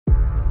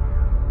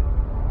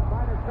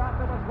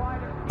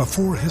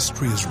Before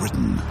history is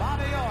written,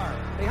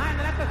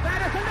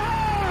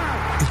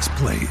 it's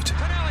played.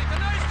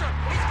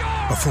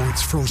 Before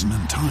it's frozen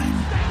in time,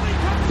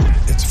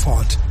 it's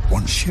fought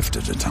one shift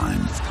at a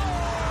time.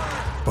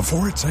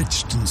 Before it's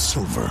etched in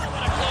silver,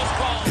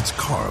 it's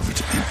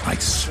carved in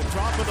ice.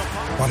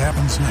 What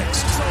happens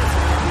next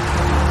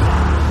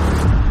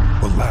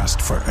will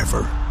last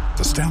forever.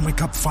 The Stanley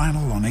Cup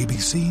Final on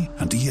ABC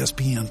and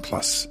ESPN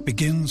Plus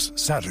begins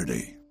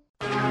Saturday.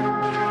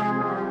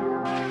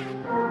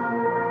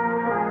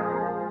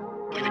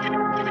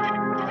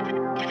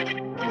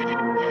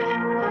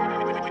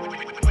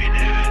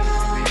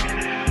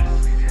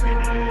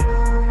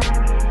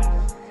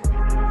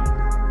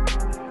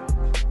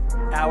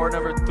 Hour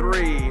number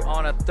 3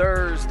 on a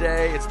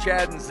Thursday. It's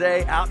Chad and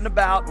Zay out and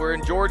about. We're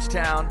in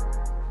Georgetown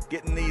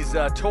getting these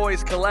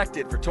toys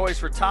collected for Toys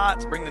for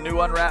Tots. Bring the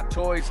new unwrapped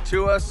toys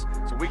to us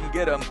so we can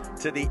get them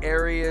to the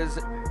area's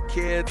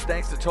kids.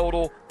 Thanks to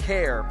Total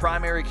Care,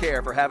 Primary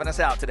Care, for having us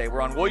out today.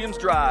 We're on Williams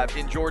Drive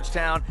in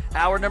Georgetown.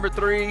 Hour number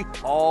 3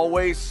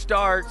 always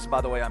starts.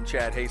 By the way, I'm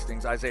Chad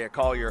Hastings, Isaiah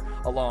Collier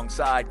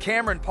alongside.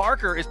 Cameron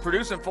Parker is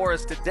producing for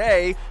us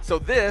today, so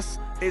this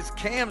is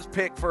Cam's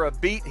pick for a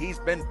beat. He's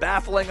been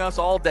baffling us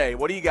all day.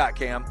 What do you got,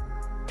 Cam?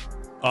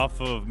 Off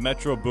of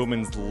Metro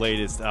Boomin's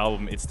latest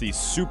album, it's the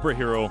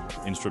Superhero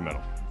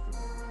instrumental.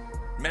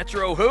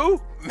 Metro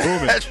who?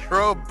 Boomin.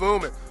 Metro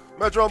Boomin.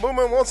 Metro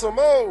Boomin wants some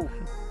more.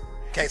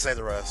 Can't say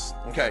the rest.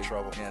 Okay. In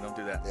trouble. Yeah, don't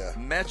do that. Yeah.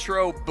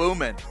 Metro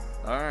Boomin.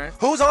 All right.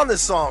 Who's on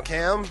this song,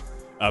 Cam?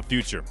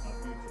 Future.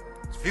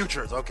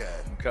 Futures, okay.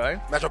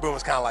 Okay. Metro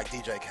Boomin's kind of like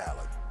DJ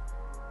Khaled.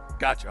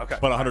 Gotcha. Okay.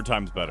 But 100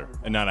 times better,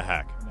 and not a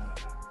hack.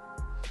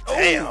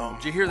 Damn.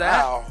 Did you hear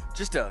that? Wow.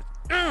 Just a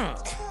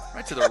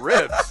right to the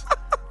ribs.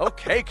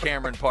 Okay,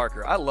 Cameron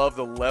Parker. I love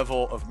the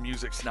level of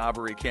music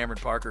snobbery Cameron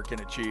Parker can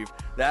achieve.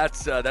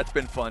 That's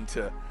been fun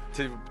to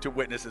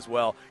witness as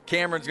well.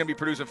 Cameron's going to be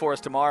producing for us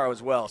tomorrow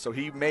as well, so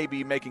he may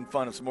be making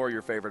fun of some more of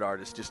your favorite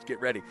artists. Just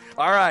get ready.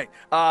 All right,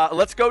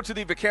 let's go to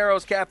the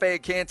Vaqueros Cafe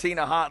and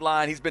Cantina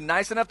hotline. He's been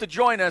nice enough to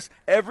join us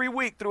every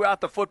week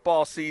throughout the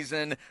football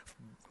season.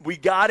 We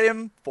got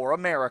him for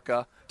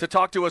America to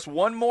talk to us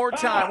one more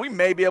time. We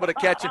may be able to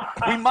catch him.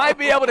 We might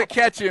be able to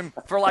catch him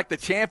for like the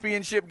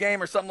championship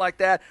game or something like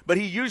that, but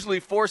he usually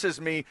forces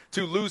me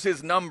to lose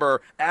his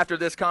number after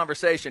this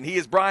conversation. He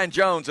is Brian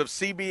Jones of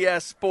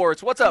CBS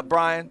Sports. What's up,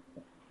 Brian?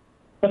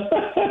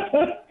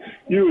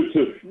 You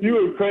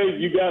were crazy.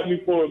 You got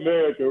me for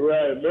America,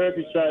 right?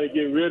 America's trying to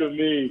get rid of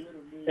me.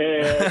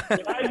 And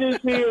did I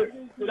just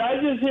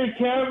hear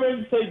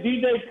Cameron say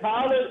DJ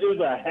Khaled is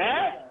a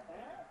hack?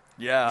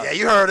 Yeah. Yeah,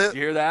 you heard it.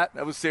 You hear that?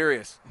 That was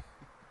serious.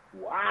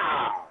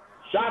 Wow.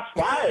 Shots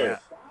fired.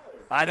 Yeah.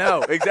 I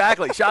know,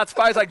 exactly. Shots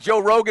fired like Joe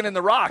Rogan and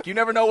The Rock. You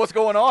never know what's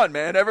going on,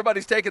 man.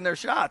 Everybody's taking their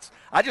shots.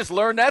 I just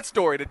learned that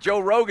story, that Joe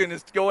Rogan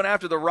is going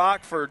after The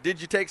Rock for did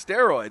you take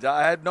steroids.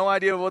 I had no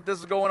idea what this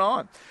is going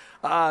on.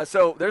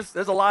 So there's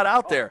a lot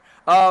out there.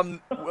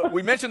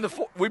 We mentioned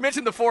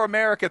the For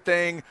America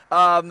thing.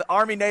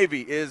 Army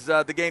Navy is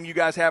the game you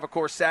guys have, of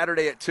course,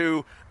 Saturday at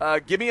 2.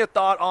 Give me a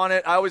thought on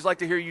it. I always like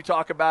to hear you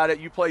talk about it.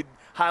 You played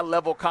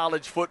high-level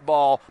college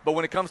football, but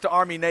when it comes to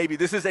Army Navy,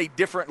 this is a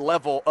different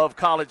level of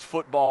college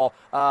football,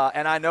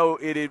 and I know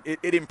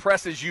it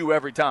impresses you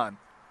every time.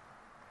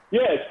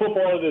 Yeah, it's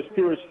football in its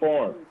purest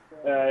form.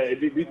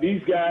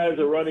 These guys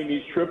are running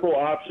these triple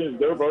options,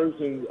 their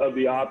versions of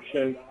the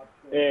option.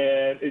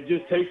 And it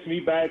just takes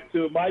me back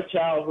to my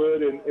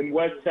childhood in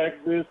West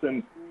Texas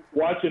and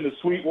watching the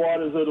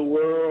Sweetwaters of the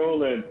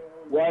world and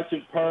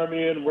watching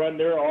Permian run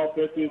their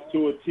offenses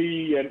to a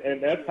T.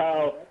 And that's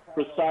how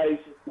precise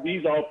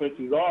these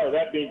offenses are.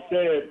 That being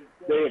said,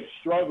 they have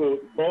struggled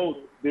both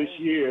this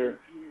year.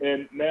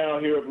 And now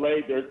here of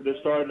late, they're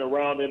starting to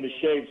round into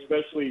shape,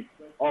 especially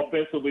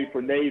offensively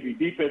for Navy.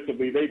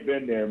 Defensively, they've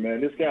been there,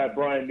 man. This guy,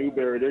 Brian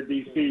Newberry, their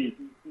DC,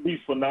 he's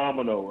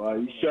phenomenal.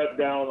 He shut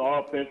down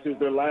offenses.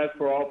 Their last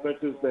 4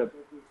 offenses that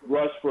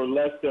rushed for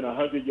less than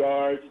 100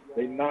 yards.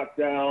 They knocked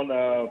down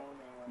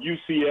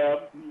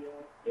UCF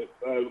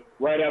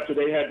right after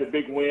they had the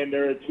big win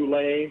there at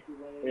Tulane.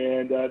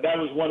 And that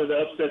was one of the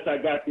upsets I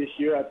got this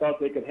year. I thought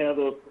they could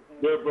handle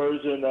their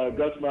version,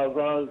 Gus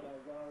Malzahn's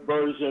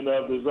version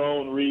of the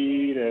zone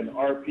read and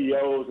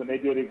RPOs, and they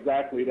did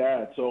exactly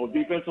that. So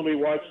defensively,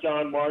 watch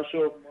John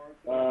Marshall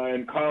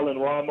and Colin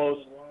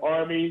Ramos.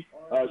 Army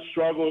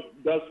struggled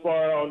thus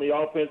far on the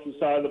offensive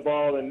side of the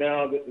ball, and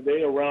now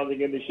they are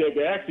rounding into shape.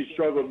 They actually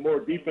struggled more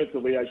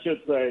defensively, I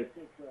should say,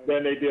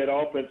 than they did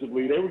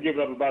offensively. They were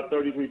giving up about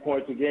 33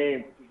 points a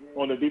game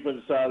on the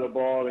defensive side of the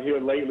ball, and here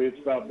lately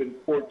it's about been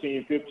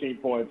 14, 15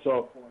 points.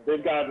 So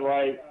they've gotten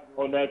right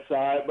on that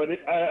side. But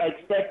I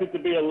expect it to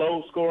be a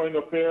low-scoring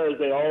affair, as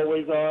they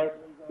always are,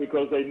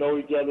 because they know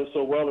each other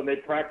so well, and they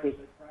practice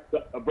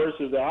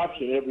versus the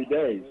option every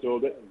day.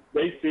 So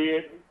they see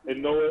it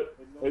and know it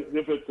as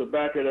if it's the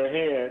back of their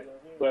hand.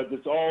 But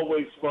it's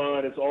always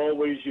fun. It's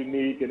always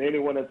unique. And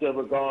anyone that's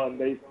ever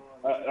gone,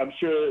 I'm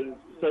sure,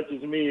 such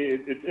as me,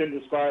 it's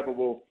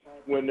indescribable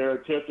when they're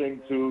attempting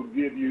to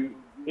give you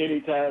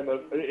any type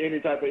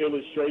of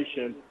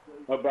illustration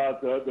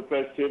about the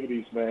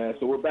festivities, man.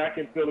 So we're back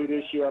in Philly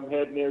this year. I'm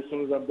heading there as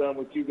soon as I'm done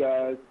with you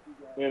guys,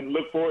 and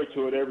look forward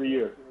to it every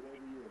year.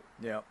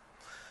 Yeah.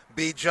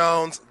 B.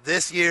 Jones,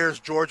 this year's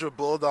Georgia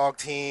Bulldog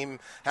team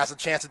has a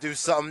chance to do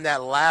something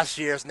that last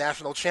year's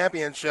national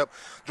championship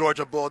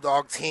Georgia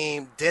Bulldog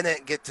team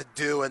didn't get to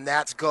do, and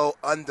that's go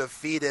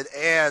undefeated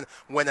and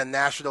win a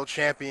national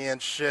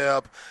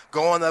championship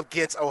going up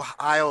against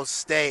Ohio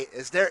State.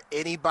 Is there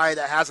anybody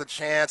that has a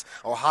chance,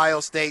 Ohio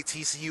State,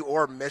 TCU,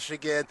 or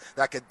Michigan,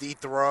 that could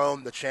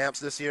dethrone the champs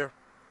this year?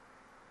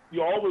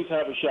 You always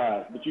have a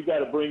shot, but you got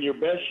to bring your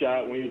best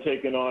shot when you're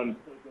taking on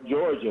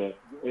Georgia.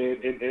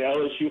 And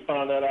LSU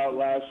found that out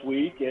last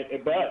week.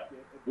 But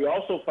we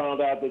also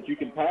found out that you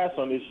can pass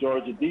on this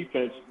Georgia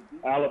defense.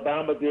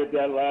 Alabama did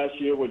that last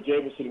year with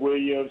Jamison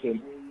Williams and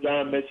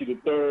John Mechie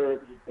III.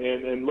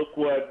 And look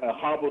what a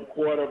hobbled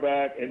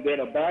quarterback and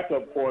then a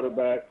backup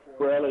quarterback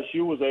for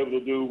LSU was able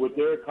to do with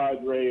their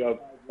cadre of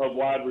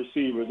wide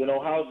receivers. And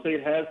Ohio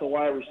State has the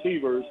wide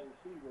receivers.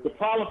 The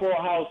problem for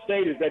Ohio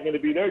State is that going to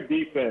be their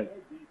defense.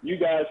 You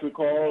guys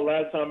recall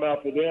last time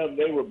out for them,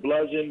 they were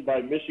bludgeoned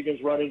by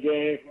Michigan's running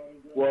game.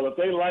 Well, if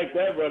they like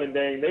that running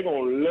game, they're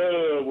going to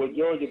love what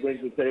Georgia brings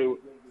to the table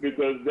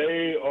because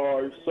they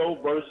are so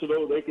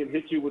versatile. They can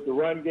hit you with the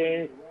run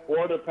game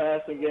or the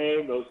passing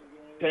game, those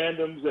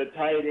tandems at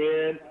tight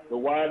end, the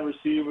wide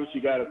receivers.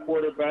 You got a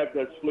quarterback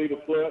that's fleet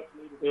of foot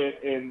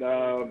in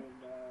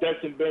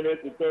Stetson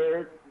Bennett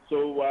III.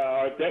 So,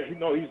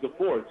 he's the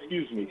fourth.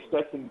 Excuse me,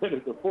 Stetson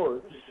Bennett the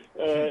fourth.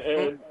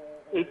 And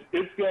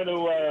it's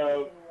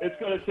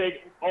going to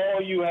take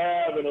all you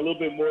have and a little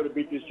bit more to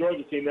beat this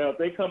Georgia team. Now, if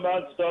they come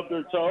out and stub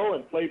their toe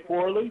and play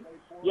poorly,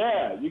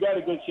 yeah, you got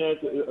a good chance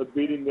of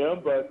beating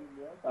them. But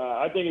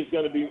I think it's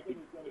going to be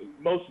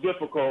most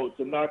difficult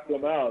to knock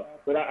them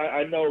out. But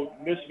I know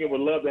Michigan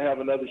would love to have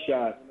another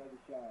shot.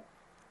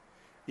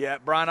 Yeah,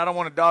 Brian, I don't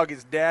want to dog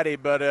his daddy,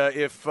 but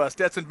if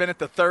Stetson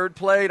Bennett III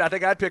played, I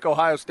think I'd pick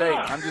Ohio State.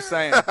 I'm just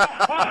saying.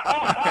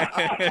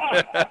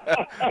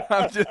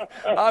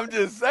 I'm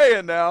just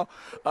saying now.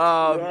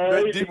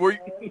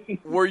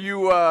 Were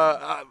you?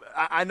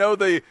 I know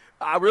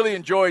I really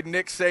enjoyed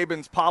Nick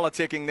Saban's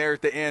politicking there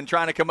at the end,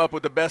 trying to come up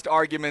with the best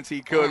arguments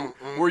he could.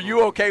 Were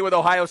you okay with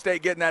Ohio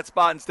State getting that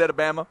spot instead of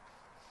Bama?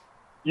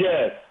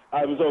 Yes,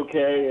 I was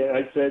okay, and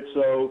I said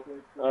so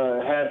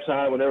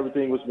halftime when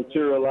everything was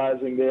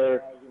materializing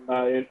there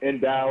in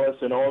Dallas,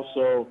 and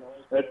also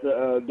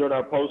during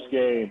our post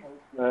game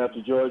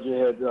after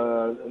Georgia had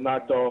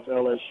knocked off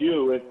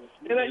LSU. And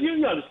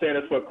you understand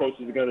that's what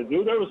coaches are going to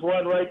do. There was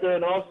one right there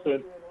in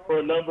Austin for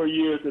a number of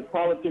years that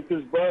politicked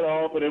his butt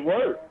off, and it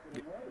worked.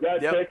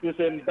 Got Texas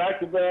in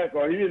back-to-back,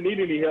 or he didn't need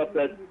any help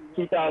that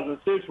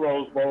 2006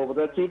 Rose Bowl, but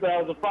that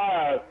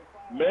 2005,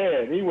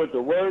 man, he went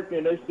to work,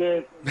 and they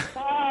said,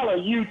 file a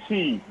UT.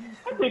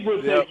 I think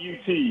we'll take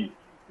UT.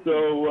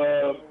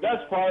 So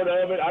that's part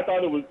of it. I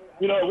thought it was,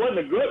 it wasn't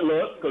a good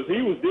look because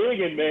he was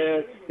digging,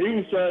 man. He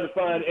was trying to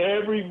find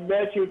every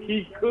metric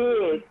he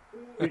could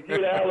to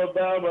get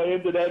Alabama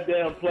into that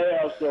damn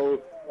playoff.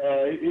 So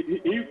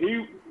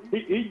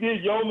he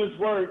did yeoman's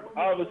work.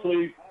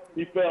 Obviously,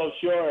 he fell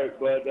short,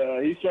 but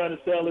he's trying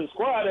to sell his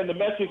squad. And the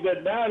metrics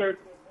that mattered,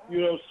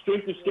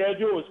 strength of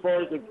schedule as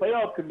far as the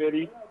playoff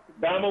committee,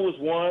 Bama was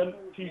 1,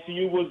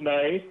 TCU was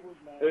 9th.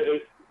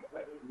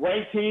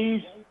 Ranked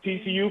teams,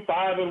 TCU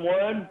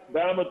 5-1,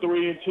 Bama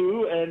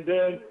 3-2, and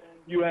then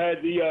you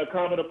had the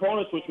common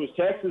opponents, which was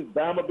Texas.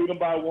 Bama beat them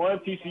by 1,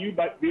 TCU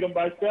beat them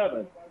by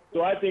 7.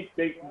 So I think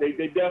they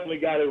definitely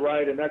got it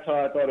right, and that's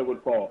how I thought it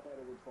would fall.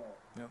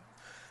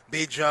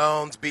 B.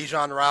 Jones,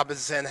 Bijan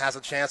Robinson has a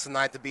chance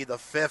tonight to be the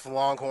 5th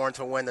Longhorn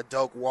to win the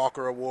Doak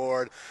Walker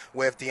Award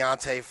with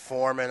Deontay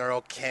Foreman,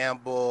 Earl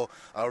Campbell,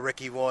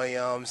 Ricky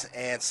Williams,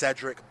 and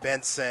Cedric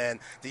Benson.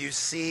 Do you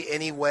see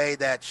any way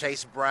that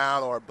Chase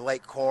Brown or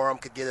Blake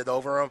Corum could get it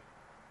over him?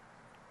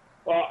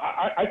 Well,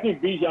 I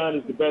think Bijan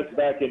is the best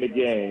back in the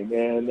game,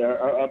 and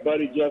our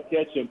buddy Jeff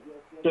Ketchum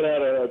sent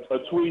out a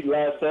tweet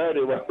last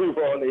Saturday while we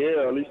were on the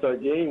air, at least our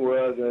game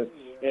was,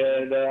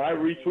 and I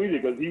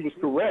retweeted because he was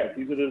correct.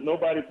 He said there's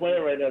nobody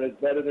playing right now that's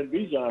better than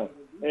Bijan,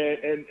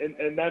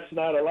 and that's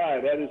not a lie.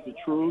 That is the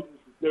truth.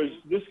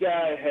 This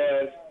guy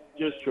has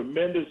just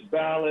tremendous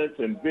balance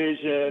and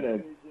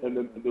vision, and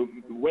the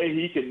way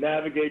he can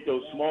navigate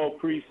those small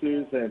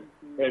creases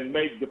and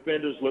make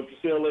defenders look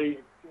silly.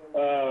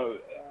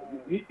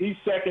 He's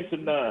second to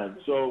none.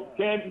 So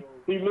can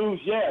he lose?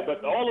 Yeah,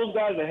 but all those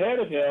guys ahead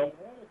of him,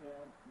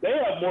 they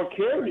have more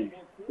carries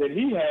than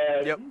he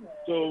has. Yep.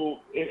 So,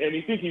 and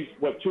you think he's,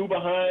 2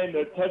 behind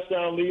the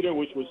touchdown leader,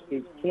 which was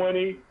his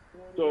 20.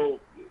 So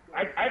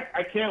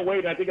I can't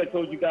wait. I think I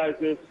told you guys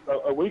this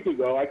a week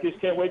ago. I just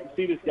can't wait to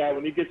see this guy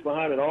when he gets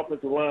behind an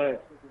offensive line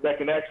that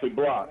can actually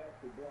block.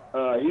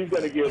 He's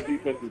going to give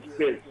defenses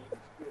fits.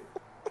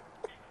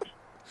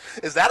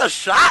 Is that a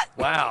shot?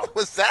 Wow.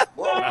 Was that?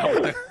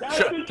 No,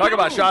 talk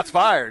about shots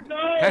fired. No,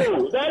 that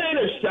ain't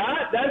a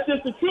shot. That's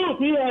just the truth.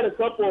 He had a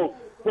couple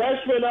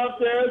freshmen up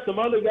there, some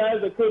other guys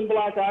that couldn't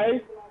block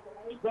ice.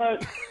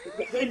 But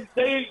they're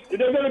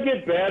going to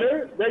get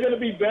better. They're going to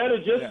be better.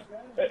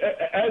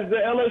 as the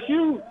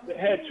LSU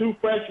had 2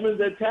 freshmen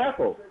that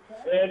tackle,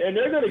 and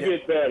they're going to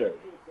get better.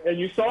 And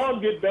you saw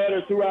them get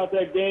better throughout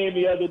that game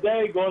the other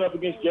day, going up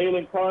against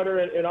Jalen Carter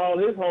and all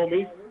his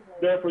homies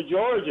there for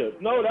Georgia.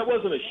 No, that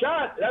wasn't a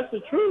shot. That's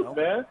the truth,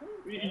 man.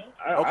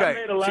 I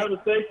made a lot of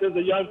mistakes as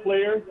a young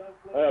player,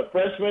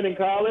 freshman in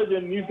college,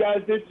 and these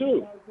guys did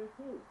too.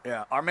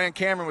 Yeah, our man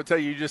Cameron would tell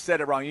you just said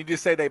it wrong. You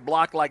just say they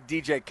block like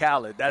DJ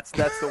Khaled. That's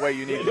the way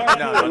you need it.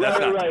 No, that's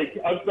not right.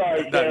 I'm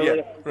sorry,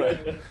 Cameron.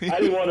 I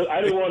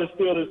didn't want to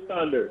steal his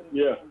thunder.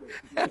 Yeah.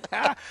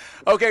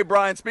 Okay,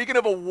 Brian, speaking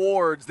of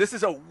awards, this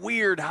is a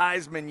weird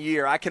Heisman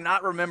year. I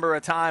cannot remember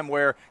a time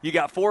where you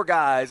got 4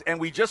 guys, and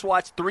we just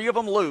watched 3 of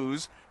them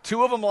lose.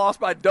 2 of them lost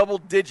by double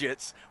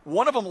digits.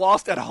 1 of them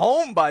lost at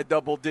home by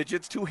double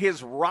digits to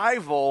his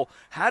rival.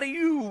 How do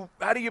you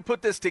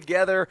put this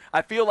together?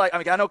 I feel like,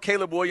 I know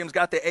Caleb Williams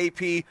got the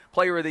AP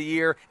Player of the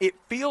Year. It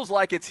feels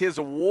like it's his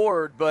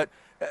award, but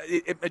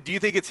do you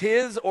think it's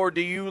his, or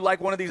do you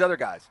like one of these other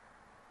guys?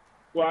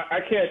 Well,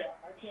 I can't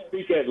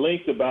speak at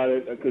length about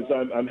it because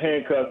I'm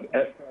handcuffed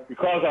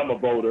because I'm a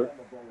voter.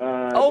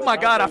 Oh, my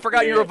God, I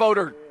forgot you're a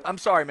voter. I'm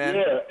sorry, man.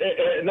 Yeah,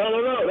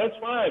 no, that's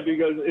fine,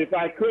 because if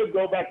I could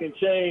go back and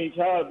change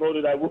how I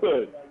voted, I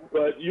would.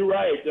 But you're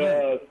right.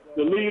 The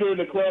leader in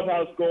the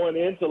clubhouse going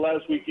into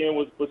last weekend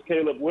was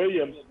Caleb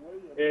Williams.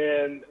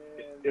 And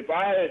if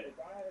I had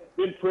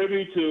been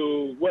privy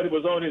to what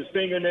was on his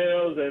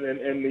fingernails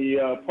and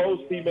the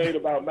post he made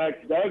about Max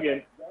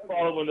Duggan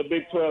following the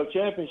Big 12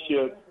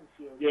 championship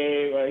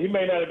game, he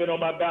may not have been on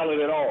my ballot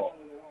at all.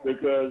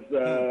 Because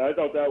I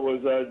thought that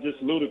was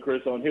just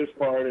ludicrous on his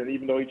part, and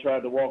even though he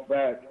tried to walk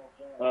back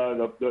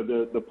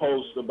the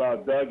post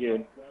about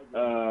Duggan,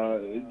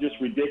 just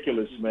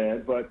ridiculous,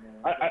 man. But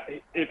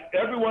if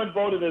everyone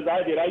voted as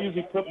I did, I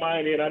usually put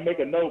mine in. I make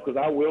a note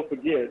because I will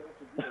forget.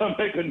 I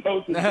make a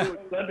note to do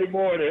it Sunday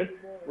morning,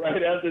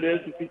 right after the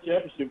SEC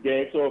championship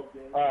game. So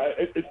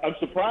I'm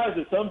surprised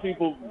that some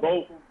people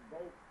vote,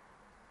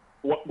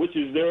 which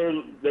is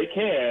they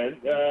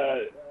can.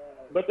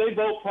 But they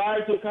vote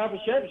prior to a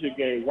conference championship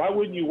game. Why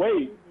wouldn't you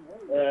wait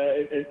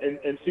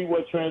and see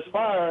what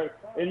transpired?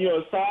 And,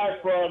 aside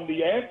from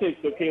the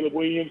antics of Caleb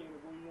Williams,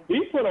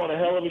 he put on a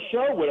hell of a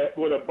show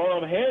with a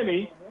bum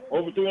hammy,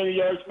 over 300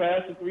 yards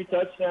passing, 3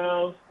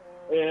 touchdowns,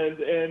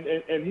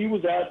 and he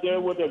was out there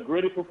with a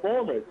gritty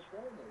performance.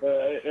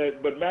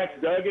 But Max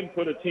Duggan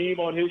put a team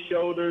on his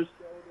shoulders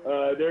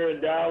there in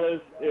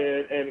Dallas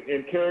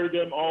and carried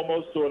them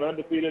almost to an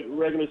undefeated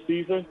regular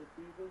season.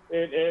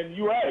 And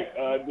you're right.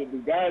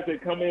 The guys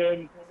that come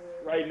in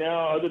right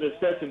now, other than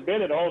Stetson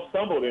Bennett, all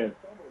stumbled in.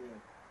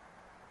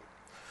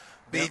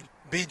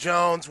 B.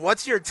 Jones,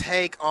 what's your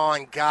take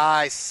on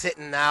guys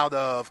sitting out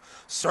of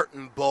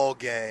certain bowl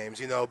games?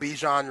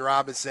 Bijan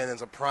Robinson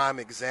is a prime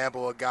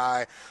example, a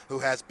guy who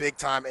has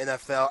big-time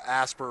NFL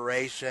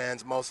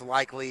aspirations. Most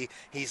likely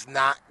he's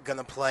not going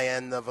to play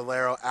in the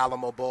Valero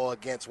Alamo Bowl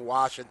against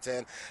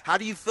Washington. How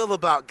do you feel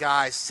about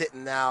guys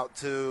sitting out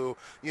to,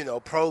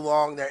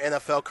 prolong their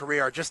NFL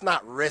career or just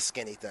not risk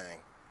anything?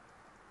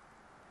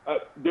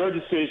 Their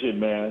decision,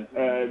 man.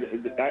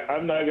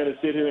 I'm not going to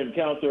sit here and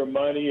count their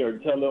money or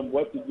tell them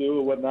what to do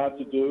or what not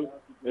to do.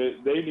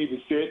 They need to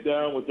sit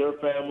down with their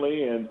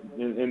family and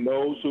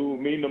those who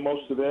mean the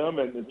most to them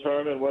and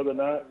determine whether or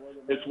not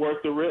it's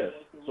worth the risk.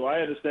 So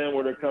I understand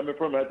where they're coming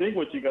from. I think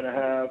what you're going to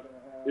have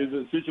is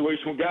a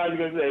situation where guys are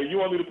going to say, you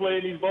want me to play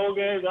in these bowl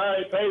games? All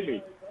right, pay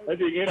me. I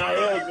think NIL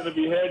is going to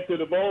be headed to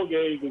the bowl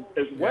games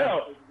as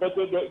well. But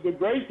the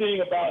great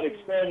thing about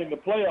expanding the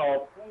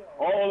playoff,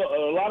 a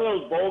lot of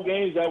those bowl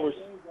games that were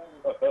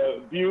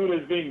viewed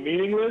as being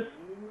meaningless,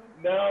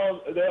 now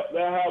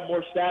they'll have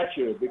more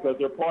stature because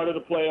they're part of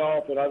the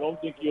playoff, and I don't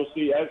think you'll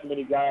see as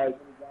many guys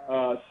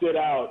sit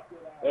out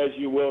as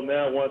you will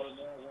now,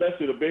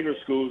 especially the bigger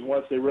schools,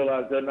 once they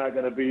realize they're not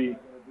going to be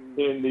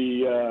in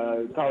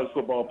the college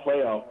football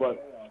playoff.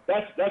 But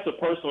that's a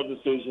personal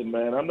decision,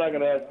 man. I'm not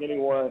going to ask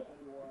anyone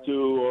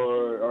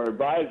or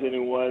advise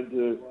anyone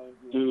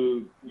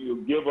to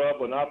give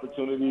up an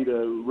opportunity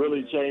to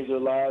really change their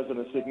lives in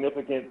a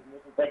significant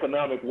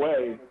economic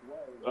way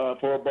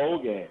for a bowl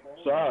game.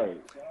 Sorry.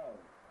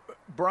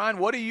 Brian,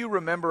 what do you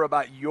remember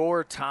about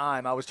your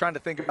time? I was trying to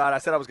think about it. I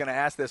said I was going to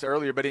ask this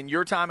earlier, but in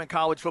your time in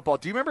college football,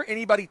 do you remember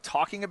anybody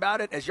talking about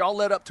it as y'all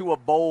led up to a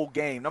bowl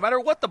game? No matter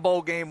what the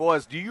bowl game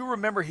was, do you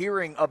remember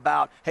hearing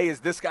about, hey, is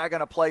this guy going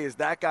to play? Is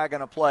that guy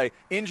going to play?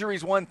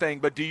 Injury's one thing,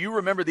 but do you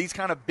remember these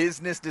kind of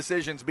business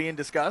decisions being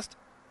discussed?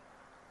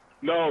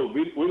 No,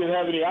 we didn't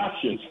have any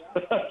options.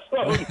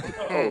 No.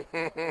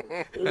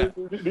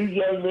 These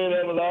young men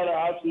have a lot of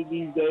options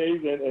these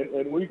days,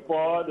 and we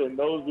fought, and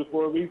those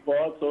before we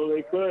fought, so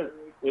they could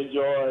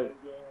enjoy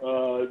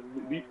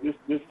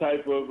this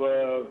type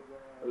of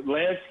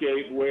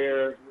landscape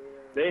where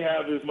they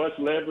have as much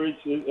leverage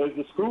as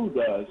the school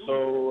does.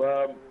 So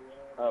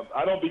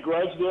I don't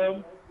begrudge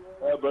them,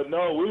 but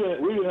no, we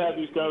didn't have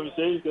these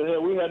conversations because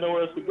we had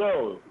nowhere else to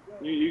go.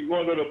 You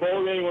want to go to the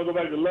bowl game, you want to go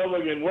back to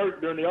Lubbock and work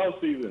during the off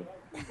season.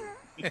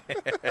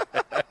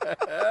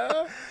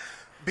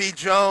 B.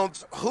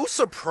 Jones, who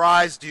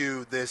surprised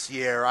you this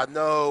year? I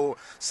know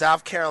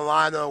South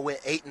Carolina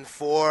went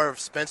 8-4.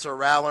 Spencer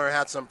Rattler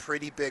had some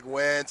pretty big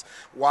wins.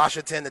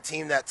 Washington, the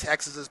team that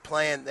Texas is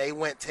playing, they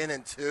went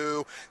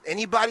 10-2.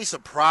 Anybody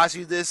surprise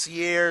you this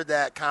year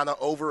that kind of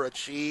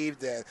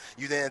overachieved and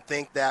you didn't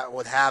think that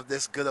would have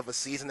this good of a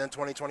season in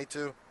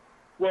 2022?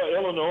 Well,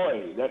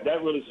 Illinois, that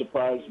really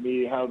surprised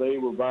me, how they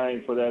were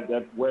vying for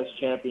that West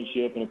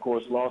Championship and, of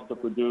course, lost to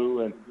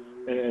Purdue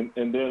and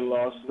then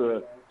lost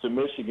to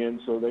Michigan,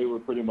 so they were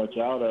pretty much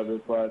out of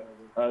it. But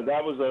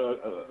that was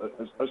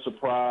a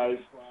surprise.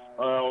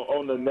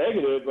 On the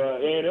negative,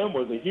 A&M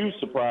was a huge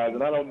surprise,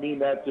 and I don't mean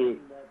that to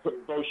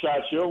throw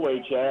shots your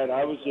way, Chad.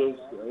 I was just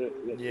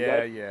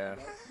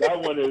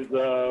that one is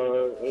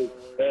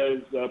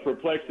as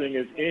perplexing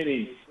as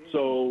any.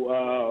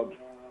 So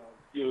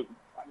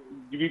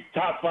you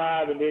top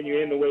five, and then you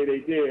end the way they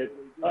did.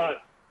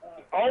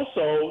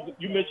 Also,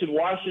 you mentioned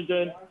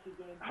Washington.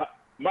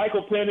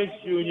 Michael Penix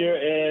Jr.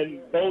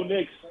 and Bo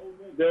Nix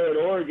there at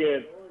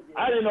Oregon.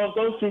 I didn't know if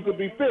those two could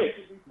be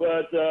fixed,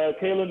 but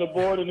Kalen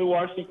DeBoer, the new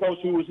Washington coach,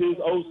 who was his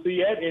OC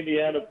at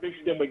Indiana,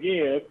 fixed him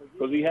again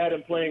because he had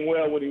him playing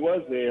well when he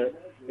was there,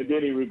 and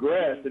then he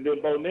regressed. And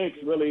then Bo Nix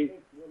really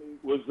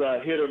was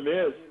hit or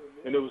miss,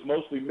 and it was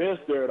mostly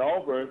missed there at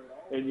Auburn,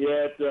 and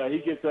yet he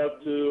gets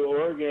up to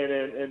Oregon,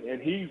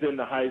 and he's in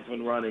the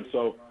Heisman running.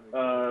 So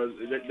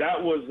that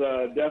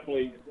was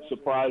definitely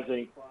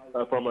surprising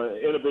from an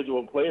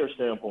individual player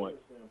standpoint.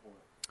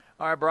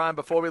 All right, Brian,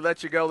 before we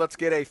let you go, let's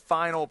get a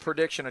final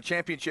prediction, a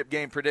championship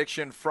game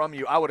prediction from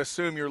you. I would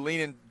assume you're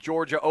leaning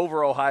Georgia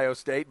over Ohio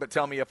State, but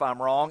tell me if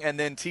I'm wrong. And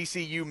then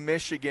TCU,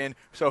 Michigan.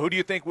 So who do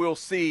you think we'll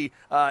see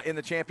in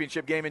the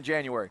championship game in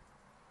January?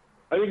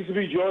 I think it's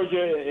going to be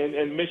Georgia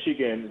and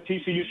Michigan.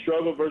 TCU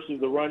struggled versus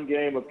the run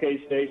game of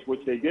K-State,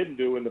 which they didn't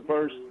do in the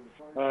first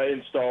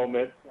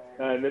installment,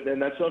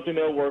 and that's something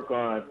they'll work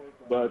on.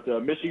 But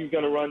Michigan's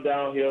going to run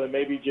downhill, and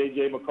maybe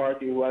J.J.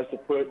 McCarthy, who has to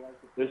put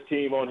this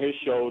team on his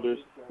shoulders,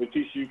 if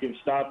TCU can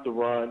stop the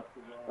run.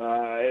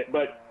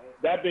 But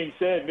that being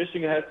said,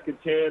 Michigan has to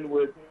contend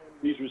with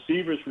these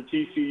receivers for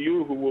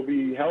TCU who will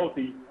be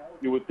healthy,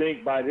 you would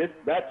think, by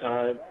that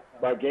time,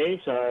 by game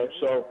time.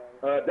 So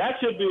that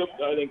should be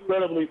an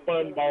incredibly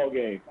fun ball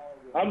game.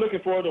 I'm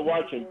looking forward to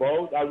watching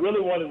both. I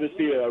really wanted to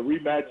see a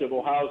rematch of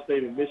Ohio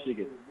State and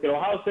Michigan. Can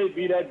Ohio State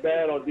be that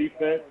bad on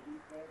defense?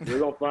 We're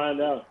going to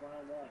find out.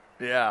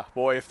 Yeah,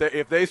 boy,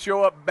 if they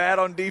show up bad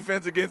on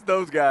defense against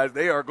those guys,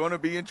 they are going to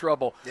be in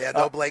trouble. Yeah,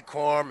 no Blake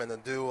Corum and to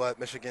do what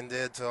Michigan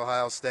did to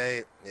Ohio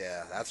State,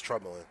 yeah, that's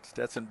troubling.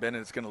 Stetson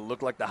Bennett's going to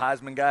look like the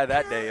Heisman guy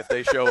that day if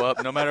they show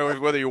up, no matter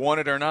whether you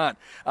want it or not.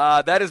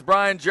 That is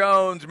Brian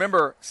Jones.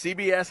 Remember,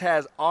 CBS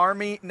has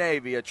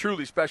Army-Navy, a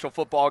truly special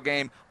football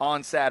game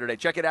on Saturday.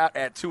 Check it out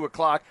at 2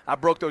 o'clock. I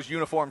broke those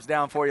uniforms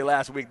down for you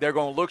last week. They're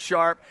going to look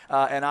sharp,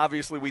 and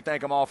obviously we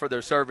thank them all for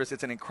their service.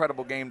 It's an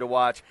incredible game to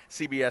watch.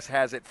 CBS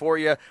has it for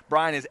you.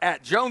 Brian is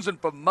at Jones and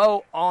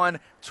Mo on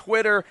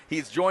Twitter.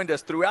 He's joined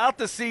us throughout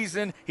the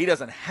season. He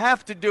doesn't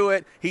have to do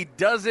it. He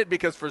does it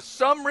because for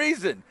some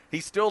reason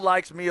he still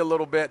likes me a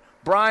little bit.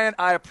 Brian,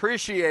 I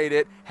appreciate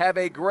it. Have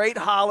a great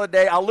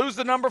holiday. I'll lose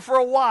the number for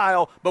a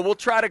while, but we'll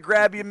try to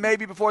grab you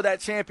maybe before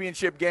that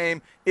championship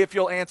game if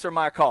you'll answer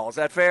my call. Is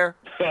that fair?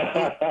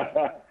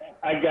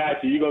 I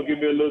got you. You're going to give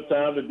me a little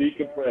time to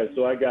decompress,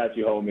 so I got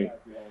you, homie.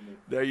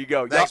 There you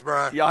go. Thanks,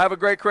 Brian. Y'all have a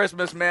great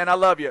Christmas, man. I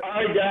love you. All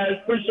right, guys.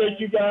 Appreciate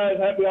you guys.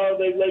 Happy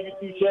holidays. Love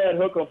you too, Chad.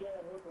 Hook 'em.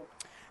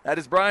 That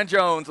is Brian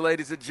Jones,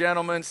 ladies and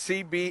gentlemen,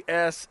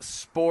 CBS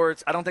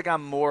Sports. I don't think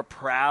I'm more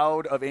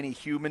proud of any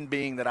human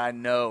being that I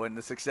know and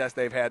the success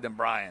they've had than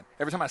Brian.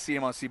 Every time I see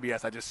him on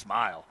CBS, I just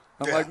smile.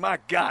 I'm like, my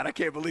God, I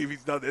can't believe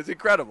he's done this. It's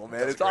incredible,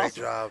 man. It's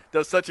awesome. Job.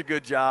 Does such a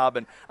good job,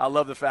 and I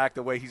love the fact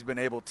the way he's been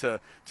able to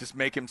just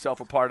make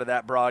himself a part of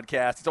that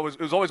broadcast. It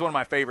was always one of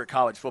my favorite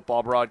college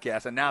football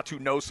broadcasts, and now to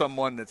know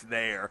someone that's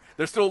there,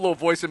 there's still a little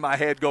voice in my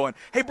head going,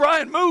 hey,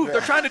 Brian, move.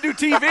 They're trying to do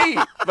TV.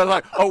 But I'm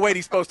like, oh, wait,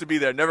 he's supposed to be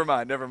there. Never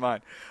mind.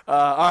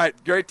 All right,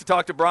 great to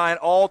talk to Brian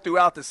all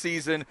throughout the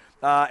season.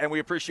 And we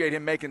appreciate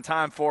him making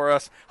time for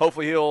us.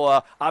 Hopefully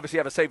he'll obviously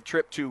have a safe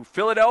trip to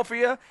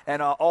Philadelphia,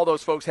 and all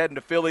those folks heading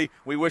to Philly,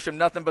 we wish him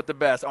nothing but the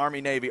best.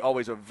 Army-Navy,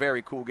 always a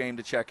very cool game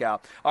to check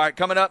out. All right,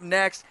 coming up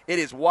next, it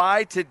is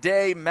Why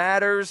Today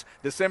Matters.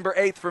 December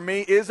 8th for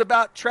me is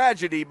about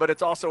tragedy, but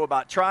it's also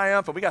about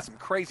triumph, and we got some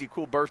crazy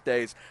cool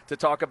birthdays to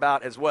talk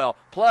about as well.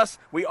 Plus,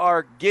 we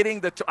are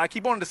getting I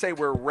keep wanting to say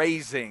we're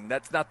raising.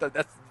 That's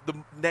the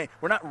name.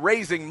 We're not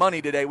raising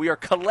money today. We are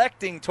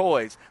collecting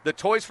toys. The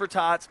Toys for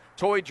Tots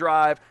Toy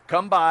Drive.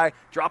 Come by,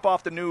 drop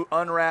off the new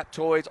unwrapped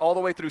toys all the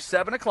way through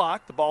 7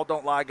 o'clock. The Ball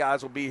Don't Lie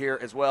guys will be here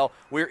as well.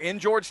 We're in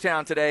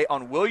Georgetown today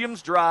on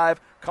Williams Drive.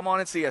 Come on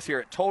and see us here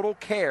at Total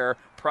Care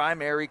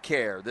Primary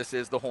Care. This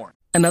is The Horn.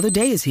 Another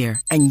day is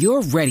here, and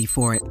you're ready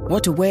for it.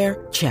 What to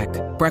wear? Check.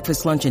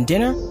 Breakfast, lunch, and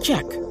dinner?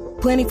 Check.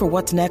 Planning for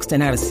what's next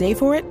and how to save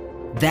for it?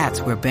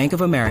 That's where Bank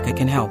of America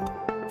can help.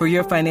 For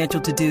your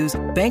financial to-dos,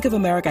 Bank of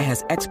America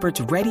has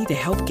experts ready to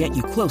help get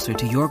you closer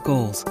to your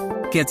goals.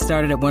 Get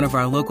started at one of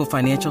our local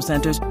financial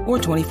centers or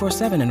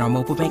 24/7 in our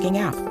mobile banking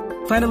app.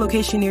 Find a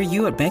location near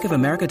you at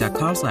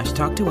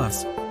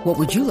bankofamerica.com/talktous. What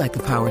would you like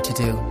the power to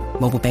do?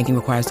 Mobile banking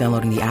requires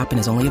downloading the app and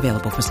is only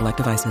available for select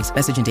devices.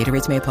 Message and data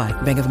rates may apply.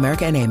 Bank of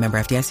America N.A., member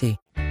FDIC.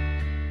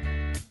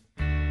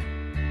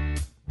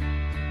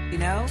 You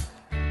know,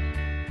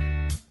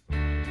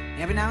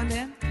 every now and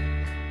then,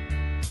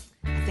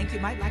 I think you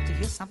might like to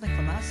hear something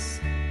from us.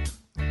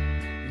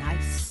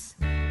 Nice,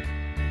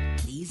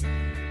 easy.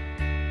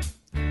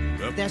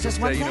 There's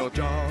just one thing.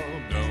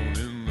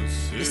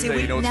 You see,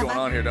 we what's never, going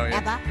on here, don't you?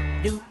 ever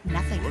do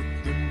nothing.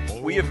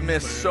 We have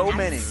missed so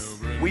many.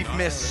 We've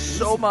missed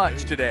so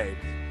much today.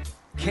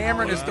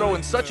 Cameron is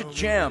throwing such a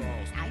gem.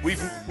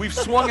 We've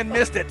swung and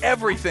missed at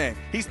everything.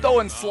 He's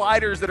throwing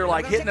sliders that are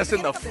like hitting us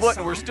in the foot,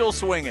 and we're still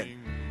swinging.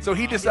 So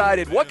he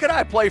decided, what can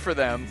I play for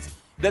them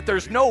that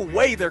there's no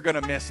way they're going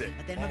to miss it?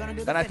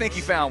 And I think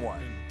he found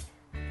one.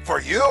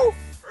 For you?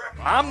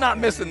 I'm not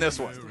missing this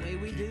one.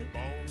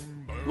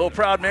 Little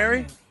Proud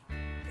Mary?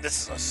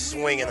 This is a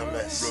swing and a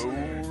miss.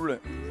 Really?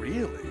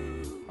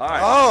 All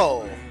right.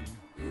 Oh.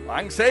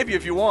 I can save you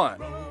if you want.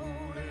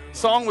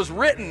 Song was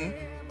written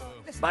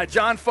by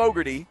John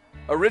Fogerty,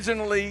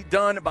 originally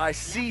done by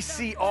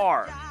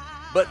CCR.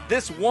 But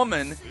this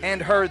woman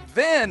and her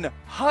then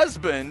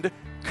husband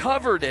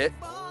covered it,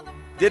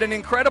 did an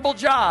incredible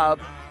job,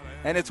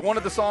 and it's one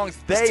of the songs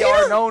they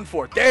are known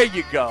for. There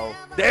you go.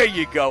 There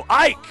you go.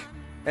 Ike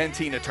and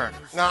Tina Turner.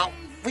 Now,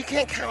 we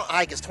can't count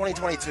Ike. It's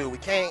 2022. We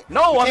can't.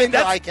 No, I mean,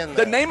 that's Ike in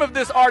the name of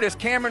this artist.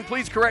 Cameron,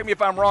 please correct me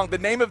if I'm wrong. The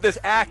name of this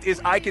act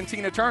is Ike and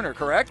Tina Turner,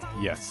 correct?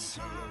 Yes.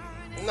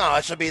 No,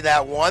 it should be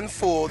that one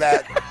fool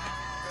that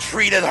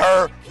treated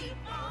her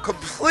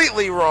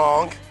completely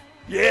wrong.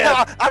 Yeah.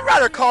 Well, I'd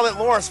rather call it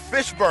Lawrence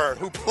Fishburne,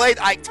 who played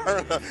Ike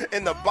Turner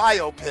in the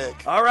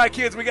biopic. All right,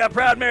 kids, we got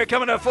Proud Mary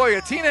coming up for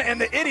you. Tina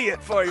and the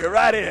Idiot for you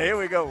right here. Here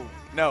we go.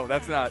 No,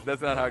 that's not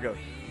how it goes.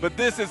 But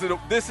this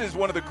is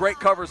one of the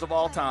great covers of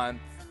all time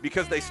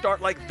because they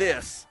start like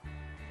this,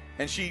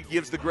 and she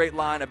gives the great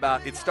line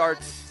about it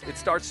starts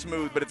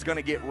smooth, but it's going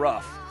to get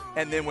rough.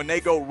 And then when they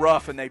go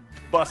rough and they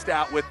bust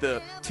out with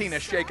the Tina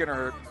shaking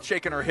her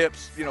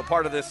hips,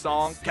 part of this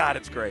song, God,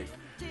 it's great.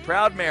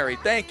 Proud Mary,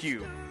 thank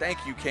you,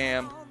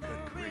 Cam.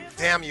 Good grief.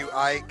 Damn you,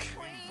 Ike.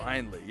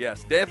 Finally,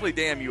 yes, definitely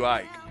damn you,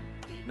 Ike.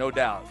 No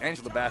doubt.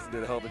 Angela Bassett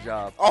did a hell of a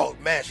job. Oh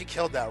man, she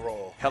killed that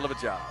role. Hell of a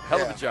job.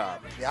 Hell of a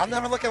job. Yeah, I'll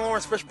never look at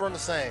Lawrence Fishburne the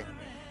same.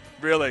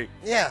 Really?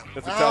 Yeah.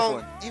 That's a tough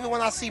one. Even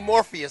when I see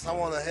Morpheus, I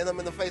want to hit him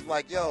in the face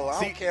like, yo,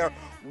 I don't care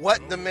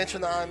what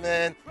dimension I'm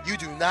in, you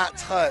do not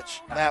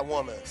touch that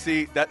woman.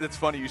 See, that's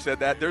funny you said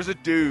that. There's a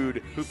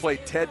dude who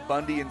played Ted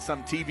Bundy in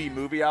some TV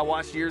movie I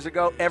watched years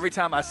ago. Every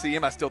time I see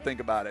him, I still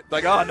think about it.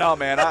 Like, oh, no,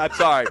 man, I'm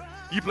sorry.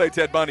 You played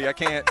Ted Bundy. I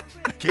can't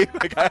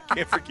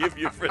forgive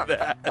you for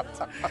that.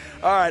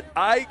 All right,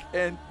 Ike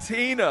and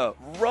Tina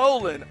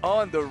rolling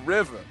on the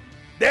river.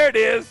 There it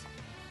is.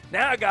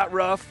 Now I got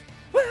rough.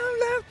 Well,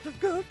 left a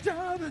good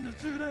job in the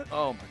shooter.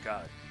 Oh, my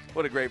God.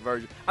 What a great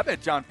version. I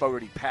bet John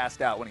Fogerty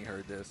passed out when he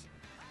heard this.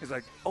 He's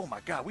like, oh, my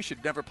God, we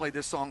should never play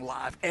this song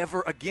live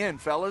ever again,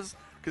 fellas,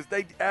 because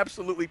they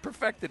absolutely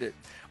perfected it.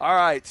 All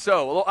right,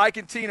 so a little Ike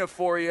and Tina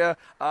for you.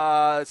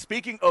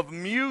 Speaking of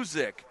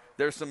music,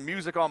 there's some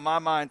music on my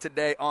mind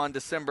today on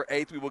December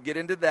 8th. We will get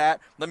into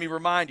that. Let me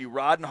remind you,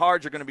 Rod and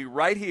Harge are going to be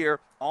right here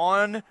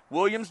on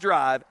Williams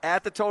Drive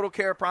at the Total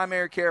Care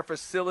Primary Care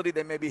Facility.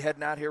 They may be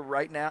heading out here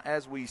right now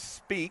as we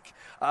speak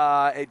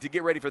to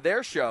get ready for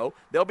their show.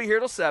 They'll be here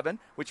till 7,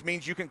 which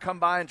means you can come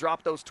by and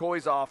drop those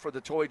toys off for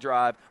the toy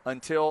drive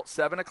until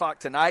 7 o'clock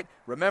tonight.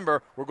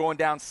 Remember, we're going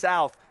down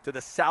south to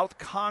the South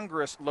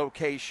Congress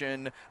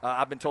location.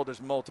 I've been told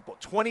there's multiple.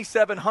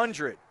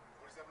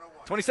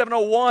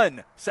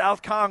 2701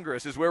 South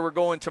Congress is where we're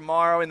going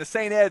tomorrow in the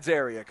St. Ed's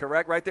area,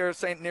 correct? Right there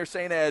near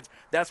St. Ed's.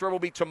 That's where we'll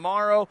be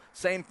tomorrow.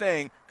 Same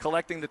thing,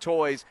 collecting the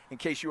toys in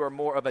case you are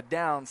more of a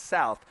down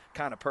south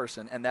kind of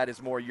person, and that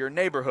is more your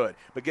neighborhood.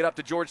 But get up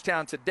to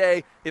Georgetown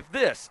today if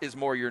this is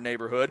more your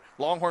neighborhood.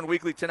 Longhorn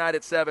Weekly tonight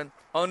at 7.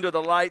 Under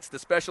the Lights, the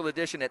special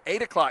edition at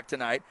 8 o'clock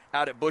tonight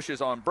out at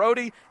Bush's on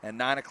Brody. And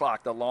 9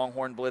 o'clock, the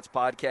Longhorn Blitz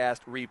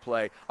podcast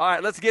replay. All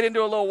right, let's get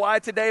into a little Why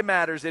Today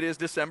Matters. It is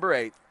December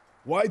 8th.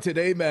 Why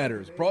Today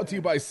Matters, brought to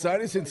you by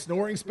Sinus and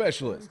Snoring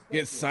Specialist.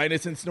 Get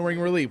sinus and snoring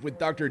relief with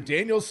Dr.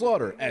 Daniel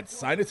Slaughter at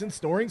Sinus and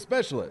Snoring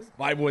Specialist,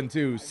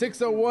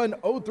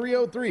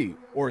 512-601-0303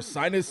 or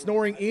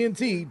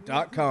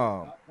sinussnoringent.com.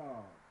 All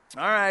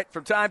right,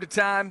 from time to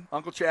time,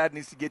 Uncle Chad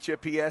needs to get you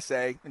a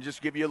PSA and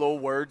just give you a little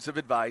words of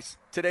advice.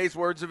 Today's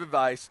words of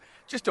advice,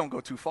 just don't go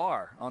too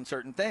far on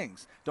certain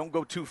things. Don't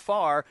go too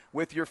far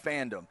with your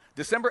fandom.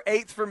 December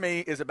 8th for me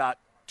is about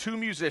 2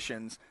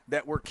 musicians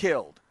that were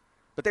killed.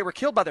 But they were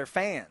killed by their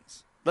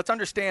fans. Let's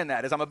understand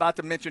that as I'm about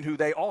to mention who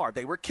they are.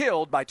 They were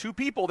killed by 2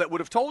 people that would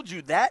have told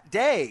you that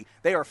day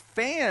they are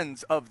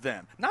fans of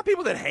them. Not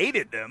people that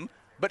hated them,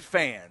 but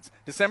fans.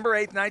 December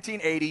 8th,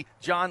 1980,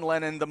 John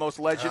Lennon, the most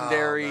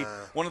legendary,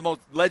 one of the most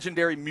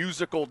legendary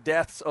musical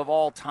deaths of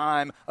all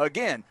time.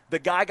 Again, the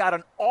guy got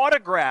an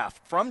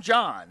autograph from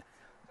John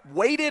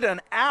waited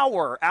an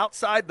hour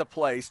outside the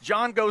place.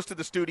 John goes to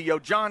the studio.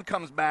 John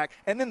comes back,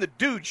 and then the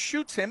dude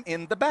shoots him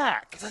in the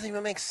back. It doesn't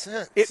even make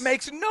sense. It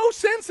makes no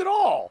sense at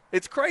all.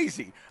 It's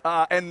crazy.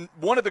 And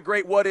one of the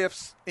great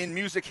what-ifs in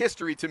music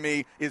history to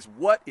me is,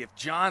 what if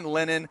John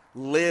Lennon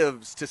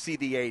lives to see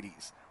the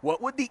 80s?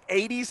 What would the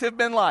 80s have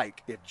been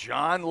like if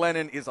John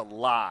Lennon is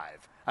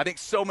alive? I think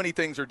so many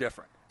things are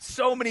different.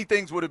 So many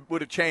things would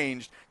have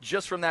changed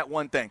just from that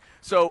one thing.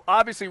 So,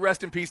 obviously,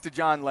 rest in peace to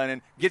John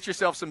Lennon. Get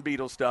yourself some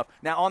Beatles stuff.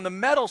 Now, on the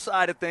metal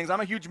side of things, I'm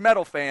a huge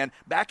metal fan.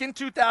 Back in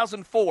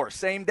 2004,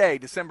 same day,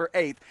 December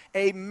 8th,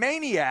 a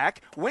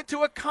maniac went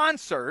to a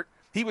concert.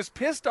 He was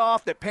pissed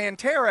off that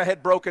Pantera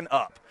had broken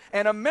up.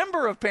 And a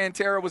member of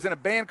Pantera was in a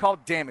band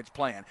called Damage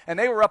Plan, and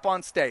they were up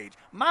on stage.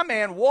 My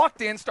man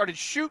walked in, started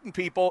shooting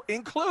people,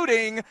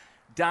 including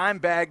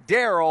Dimebag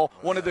Darrell,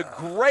 one of the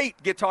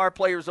great guitar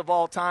players of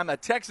all time, a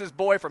Texas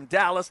boy from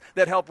Dallas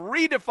that helped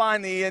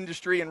redefine the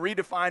industry and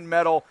redefine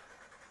metal,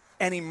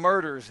 and he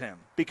murders him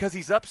because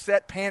he's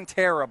upset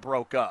Pantera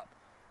broke up.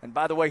 And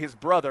by the way, his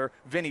brother,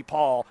 Vinnie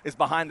Paul, is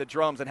behind the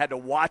drums and had to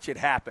watch it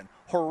happen.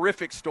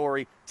 Horrific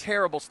story,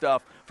 terrible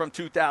stuff from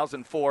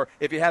 2004.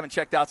 If you haven't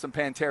checked out some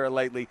Pantera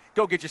lately,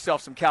 go get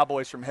yourself some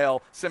Cowboys from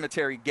Hell,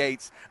 Cemetery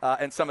Gates,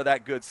 and some of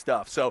that good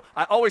stuff. So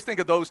I always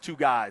think of those two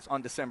guys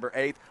on December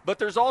 8th. But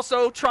there's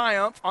also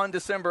Triumph on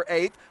December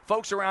 8th.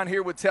 Folks around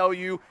here would tell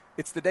you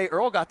it's the day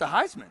Earl got the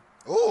Heisman.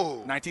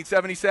 Ooh.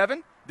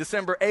 1977.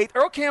 December 8th.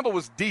 Earl Campbell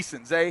was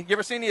decent, Zay. You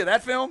ever seen any of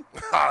that film?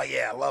 Oh,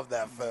 yeah, I love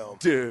that film.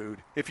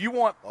 Dude, if you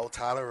want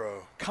Tyler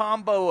Rowe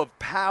combo of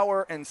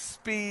power and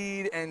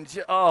speed and,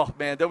 oh,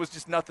 man, there was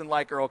just nothing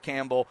like Earl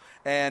Campbell.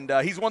 And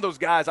he's one of those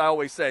guys I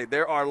always say,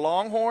 there are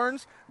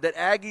Longhorns that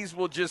Aggies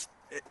will just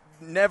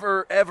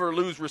never, ever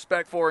lose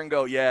respect for and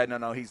go, yeah,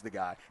 no, he's the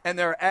guy. And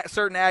there are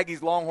certain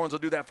Aggies Longhorns will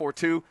do that for,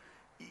 too.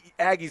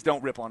 Aggies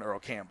don't rip on Earl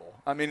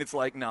Campbell. I mean, it's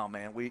like, no,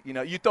 man,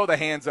 you throw the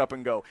hands up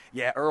and go,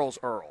 yeah, Earl's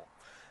Earl.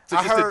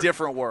 It's just a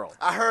different world.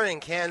 I heard in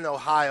Canton,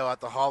 Ohio at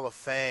the Hall of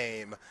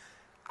Fame,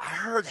 I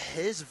heard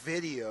his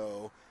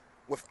video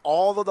with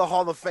all of the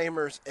Hall of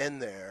Famers in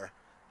there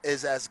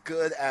is as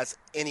good as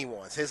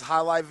anyone's. His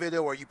highlight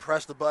video where you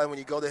press the button when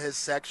you go to his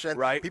section.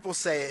 Right. People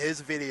say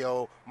his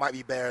video might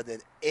be better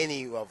than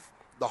any of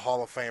the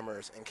Hall of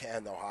Famers in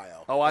Canton,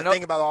 Ohio. Oh, I know.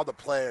 Think about all the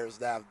players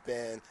that have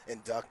been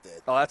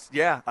inducted. Oh,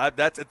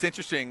 it's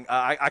interesting.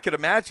 I could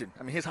imagine.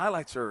 I mean, his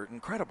highlights are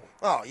incredible.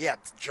 Oh, yeah.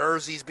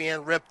 Jerseys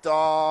being ripped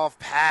off,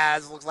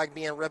 pads looks like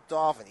being ripped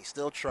off, and he's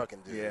still trucking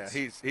dudes.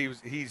 Yeah,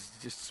 he's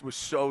just was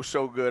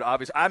so good.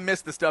 Obviously, I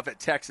missed the stuff at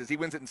Texas. He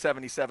wins it in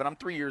 77. I'm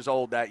 3 years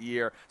old that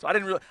year, so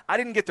I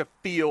didn't get to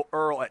feel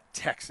Earl at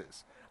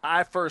Texas.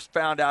 I first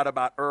found out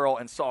about Earl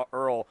and saw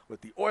Earl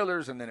with the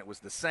Oilers, and then it was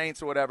the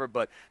Saints or whatever,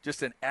 but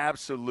just an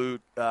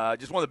absolute,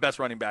 just one of the best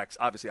running backs,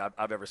 obviously,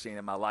 I've ever seen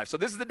in my life. So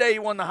this is the day he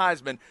won the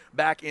Heisman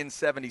back in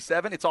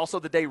 77. It's also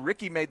the day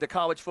Ricky made the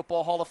College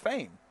Football Hall of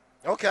Fame.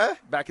 Okay.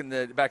 Back in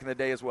the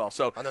day as well.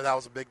 So I know that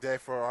was a big day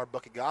for our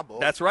Bucky Gobble.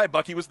 That's right.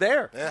 Bucky was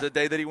there the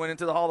day that he went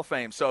into the Hall of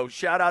Fame. So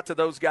shout out to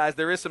those guys.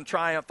 There is some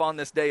triumph on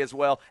this day as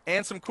well,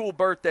 and some cool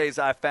birthdays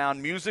I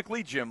found.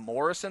 Musically, Jim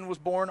Morrison was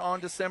born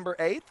on December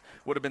 8th.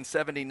 Would have been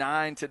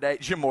 79 today.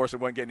 Jim Morrison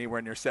wasn't getting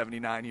anywhere near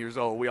 79 years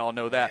old. We all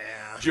know that.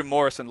 Yeah. Jim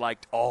Morrison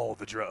liked all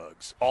the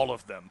drugs, all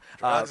of them.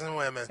 Drugs and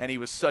women. And he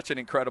was such an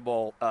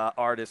incredible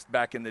artist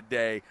back in the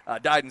day.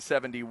 Died in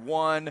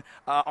 71.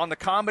 On the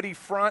comedy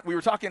front, we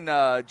were talking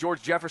George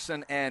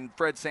Jefferson and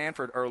Fred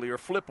Sanford earlier.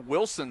 Flip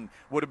Wilson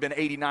would have been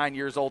 89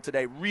 years old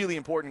today. Really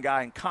important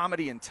guy in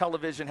comedy and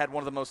television. Had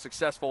one of the most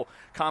successful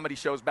comedy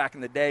shows back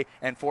in the day.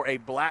 And for a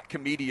black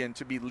comedian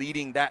to be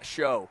leading that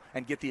show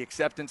and get the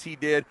acceptance he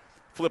did,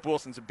 Flip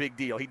Wilson's a big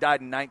deal. He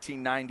died in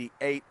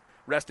 1998.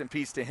 Rest in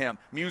peace to him.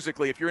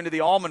 Musically, if you're into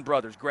the Allman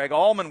Brothers, Greg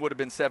Allman would have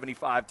been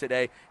 75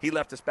 today. He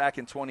left us back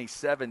in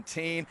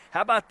 2017.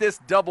 How about this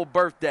double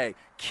birthday?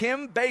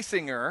 Kim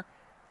Basinger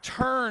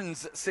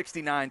turns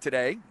 69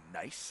 today.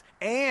 Nice.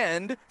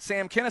 And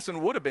Sam Kinison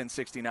would have been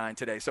 69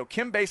 today. So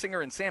Kim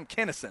Basinger and Sam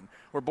Kinison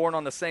were born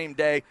on the same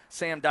day.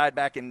 Sam died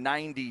back in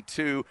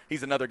 92.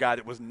 He's another guy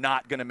that was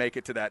not going to make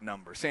it to that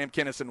number. Sam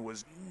Kinison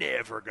was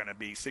never going to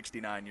be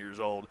 69 years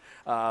old.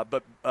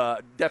 But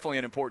definitely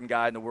an important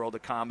guy in the world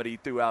of comedy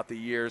throughout the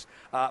years.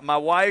 My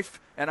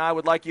wife and I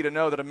would like you to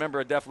know that a member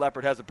of Def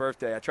Leppard has a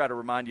birthday. I try to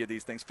remind you of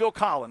these things. Phil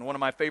Collin, one of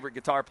my favorite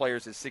guitar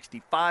players, is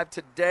 65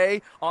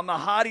 today. On the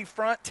hottie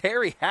front,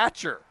 Terry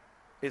Hatcher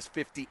is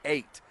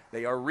 58.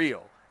 They are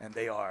real, and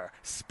they are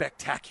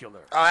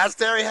spectacular. Oh, that's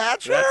Terry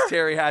Hatcher? That's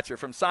Terry Hatcher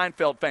from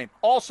Seinfeld fame.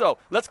 Also,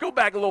 let's go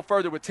back a little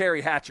further with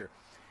Terry Hatcher.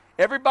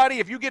 Everybody,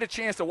 if you get a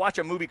chance to watch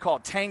a movie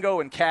called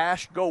Tango and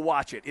Cash, go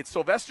watch it. It's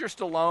Sylvester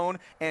Stallone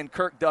and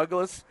Kurt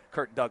Russell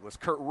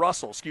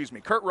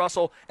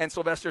and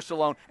Sylvester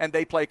Stallone, and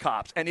they play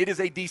cops. And it is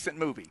a decent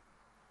movie.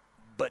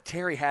 But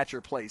Terry Hatcher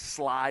plays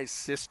Sly's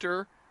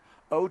sister.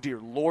 Oh, dear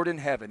Lord in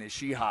heaven, is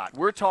she hot.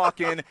 We're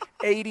talking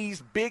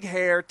 80s, big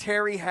hair,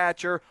 Terry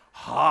Hatcher,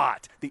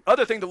 hot. The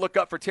other thing to look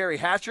up for Terry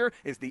Hatcher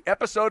is the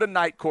episode of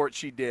Night Court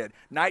she did.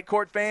 Night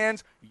Court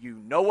fans, You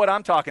know what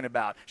I'm talking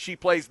about. She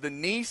plays the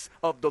niece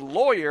of the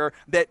lawyer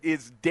that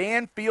is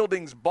Dan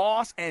Fielding's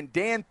boss, and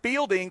Dan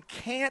Fielding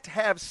can't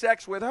have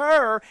sex with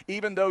her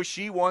even though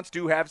she wants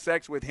to have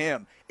sex with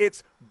him.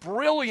 It's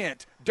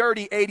brilliant,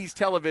 dirty 80s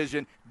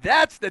television.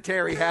 That's the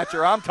Terry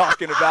Hatcher I'm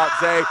talking about,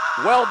 Zay.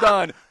 Well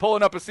done,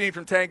 pulling up a scene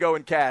from Tango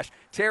and Cash.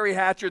 Terry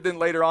Hatcher, then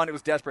later on it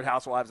was Desperate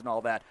Housewives and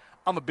all that.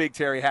 I'm a big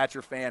Terry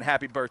Hatcher fan.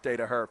 Happy birthday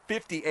to her.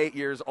 58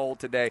 years old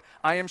today.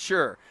 I am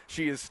sure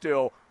she is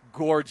still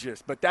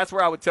gorgeous, but that's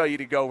where I would tell you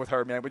to go with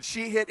her, man. When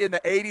she hit in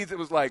the 80s, it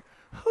was like,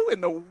 who in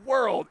the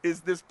world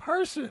is this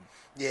person?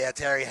 Yeah,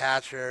 Terry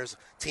Hatcher's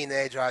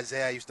teenager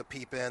Isaiah used to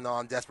peep in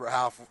on Desperate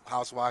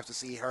Housewives to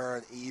see her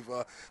and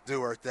Eva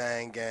do her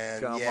thing,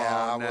 and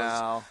I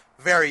was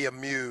very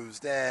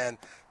amused. And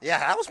yeah,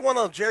 that was one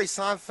of Jerry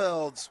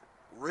Seinfeld's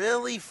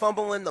really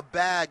fumbling the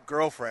bag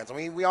girlfriends. I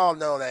mean, we all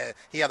know that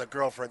he had a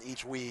girlfriend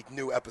each week,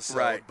 new episode,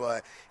 right.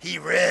 But he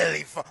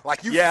really, felt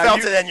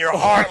it in your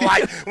heart.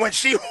 Like, when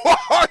she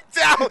walked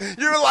out,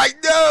 you're like,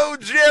 no,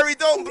 Jerry,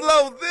 don't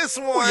blow this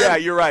one. Yeah,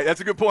 you're right.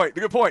 That's a good point.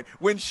 Good point.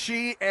 When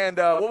she and,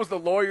 what was the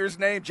lawyer's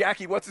name?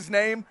 Jackie, what's his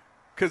name?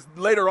 Because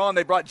later on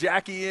they brought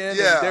Jackie in,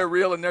 and they're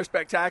real and they're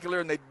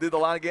spectacular, and they did the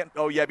line again.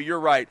 Oh, yeah, but you're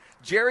right.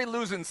 Jerry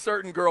losing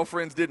certain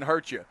girlfriends didn't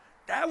hurt you.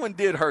 That one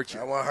did hurt you.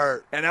 That one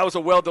hurt. And that was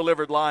a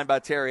well-delivered line by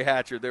Terry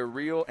Hatcher. They're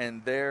real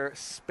and they're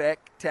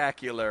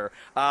spectacular.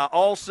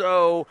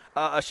 Also,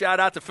 a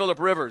shout-out to Phillip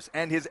Rivers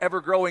and his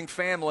ever-growing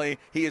family.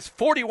 He is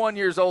 41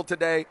 years old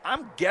today.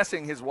 I'm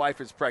guessing his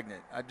wife is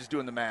pregnant. I'm just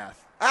doing the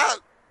math.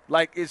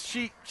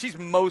 She's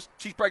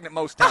pregnant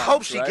most times, I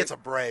hope she right? gets a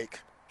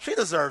break. She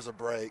deserves a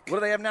break. What do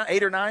they have now,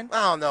 8 or 9?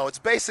 I don't know. It's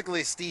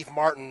basically Steve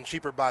Martin,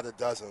 cheaper by the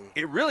dozen.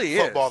 It really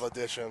is. Football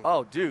edition.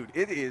 Oh, dude,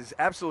 it is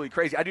absolutely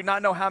crazy. I do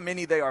not know how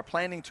many they are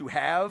planning to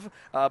have,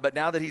 but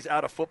now that he's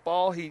out of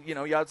football, he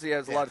obviously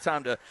has a lot of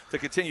time to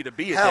continue to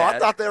be a dad. I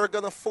thought they were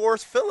going to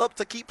force Phillip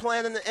to keep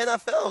playing in the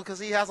NFL because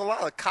he has a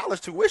lot of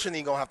college tuition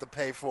he's going to have to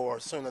pay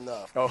for soon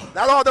enough. Oh.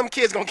 Not all them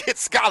kids going to get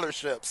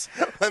scholarships.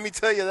 Let me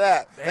tell you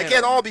that. They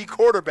can't all be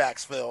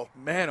quarterbacks, Phil.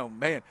 Man, oh,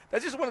 man.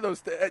 That's just one of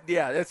those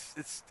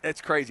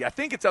it's crazy. I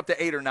think it's up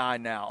to 8 or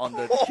 9 now on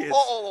the kids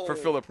for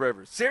Phillip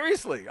Rivers.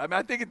 Seriously. I mean,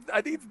 I think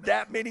it's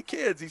that many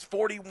kids. He's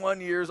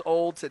 41 years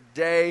old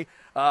today.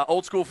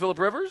 Old school Phillip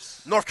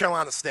Rivers? North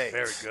Carolina State.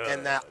 Very good.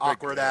 And that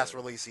awkward-ass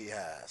release he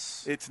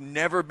has. It's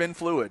never been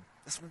fluid.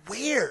 It's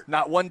weird.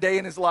 Not one day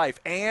in his life.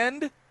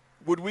 And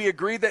would we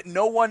agree that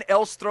no one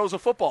else throws a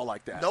football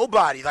like that?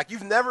 Nobody. Like,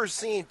 you've never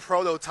seen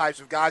prototypes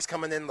of guys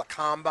coming in the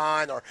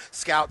combine or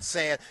scouts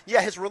saying,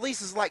 yeah, his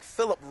release is like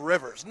Phillip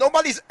Rivers.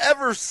 Nobody's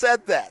ever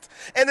said that.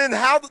 And then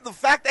the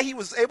fact that he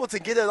was able to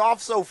get it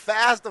off so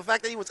fast, the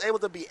fact that he was able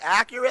to be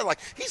accurate, like,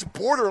 he's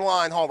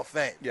borderline Hall of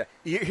Fame. Yeah.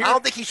 I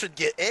don't think he should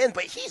get in,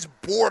 but he's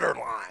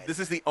borderline. This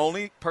is the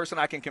only person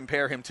I can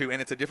compare him to,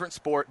 and it's a different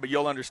sport, but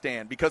you'll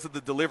understand. Because of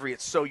the delivery,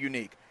 it's so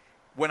unique.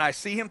 When I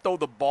see him throw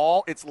the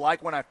ball, it's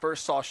like when I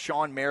first saw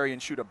Sean Marion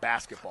shoot a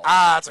basketball.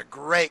 That's a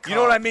great comp. You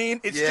know what I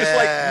mean? It's just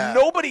like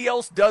nobody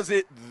else does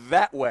it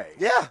that way.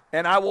 Yeah.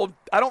 And I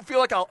don't feel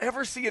like I'll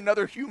ever see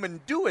another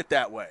human do it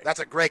that way. That's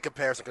a great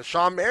comparison because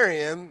Sean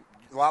Marion,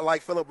 a lot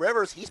like Phillip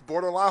Rivers, he's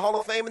borderline Hall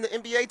of Fame in the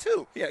NBA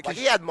too. Yeah, like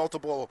he had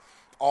multiple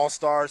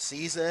all-star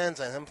seasons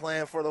and him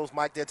playing for those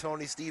Mike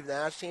D'Antoni, Steve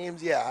Nash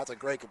teams. Yeah, that's a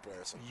great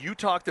comparison. You've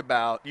talked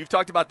about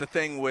the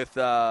thing with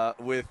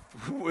Tyrese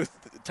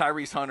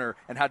Hunter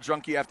and how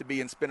drunk you have to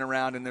be and spin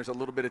around, and there's a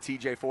little bit of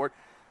TJ Ford.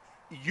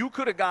 You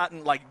could have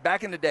gotten, like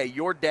back in the day,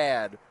 your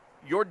dad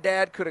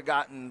could have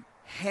gotten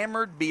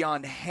hammered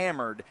beyond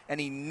hammered, and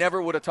he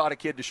never would have taught a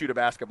kid to shoot a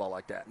basketball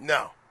like that.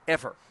 No.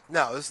 Ever.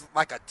 No, it's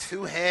like a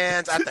 2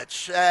 hands at the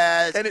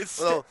chest. And it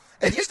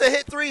used to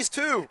hit threes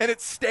too. And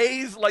it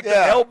stays like the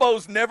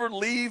elbows never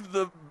leave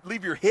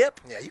your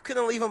hip. Yeah, you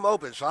couldn't leave him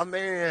open. Sean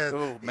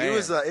Marion, he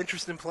was an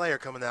interesting player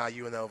coming out of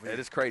UNLV. It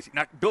is crazy.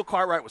 Now, Bill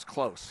Cartwright was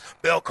close.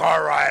 Bill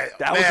Cartwright,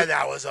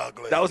 that was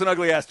ugly. That was an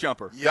ugly-ass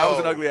jumper. That was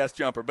an ugly-ass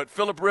jumper. But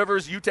Phillip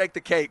Rivers, you take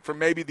the cake for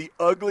maybe the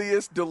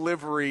ugliest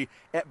delivery.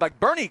 Like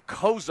Bernie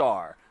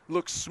Kosar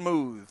looks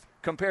smooth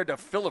compared to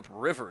Phillip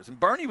Rivers. And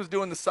Bernie was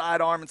doing the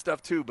sidearm and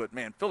stuff too, but,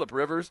 man, Phillip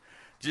Rivers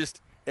just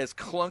as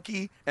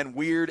clunky and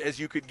weird as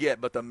you could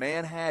get. But the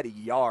man had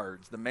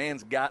yards. The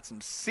man's got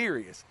some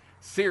serious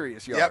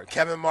yards. Yep,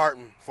 Kevin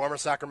Martin, former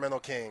Sacramento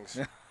Kings.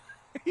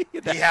 He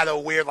had a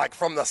weird, like,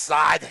 from the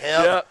side hip.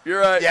 Yeah,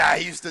 you're right. Yeah,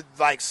 he used to,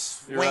 like,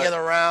 swing it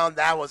around.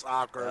 That was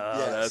awkward.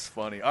 Yes. That's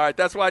funny. All right,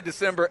 that's why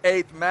December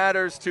 8th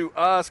matters to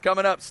us.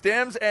 Coming up,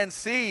 Stems and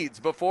Seeds.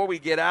 Before we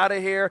get out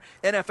of here,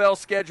 NFL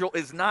schedule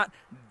is not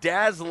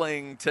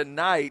dazzling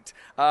tonight,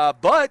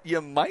 but you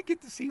might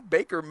get to see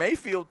Baker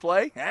Mayfield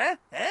play.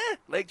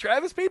 Lake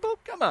Travis people?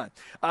 Come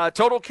on.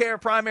 Total Care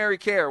Primary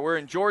Care. We're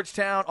in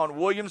Georgetown on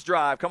Williams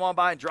Drive. Come on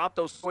by and drop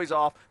those toys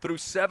off through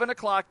 7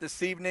 o'clock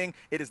this evening.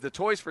 It is the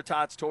Toys for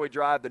Tots Toy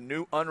Drive. The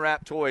new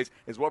unwrapped toys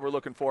is what we're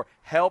looking for.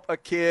 Help a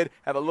kid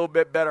have a little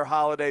bit better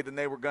holiday than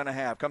they were going to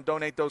have. Come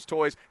donate those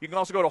toys. You can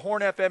also go to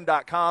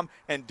hornfm.com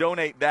and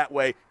donate that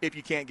way if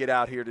you can't get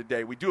out here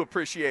today. We do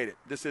appreciate it.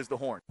 This is The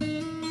Horn.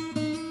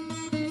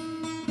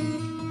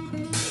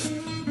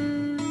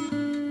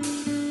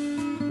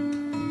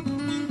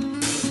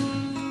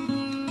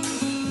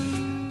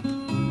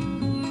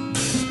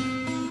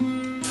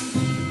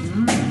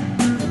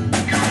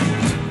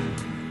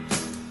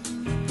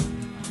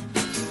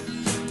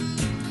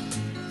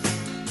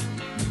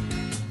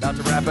 About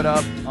to wrap it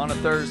up on a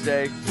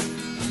Thursday.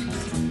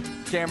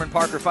 Cameron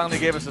Parker finally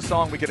gave us a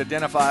song we could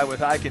identify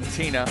with Ike and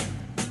Tina.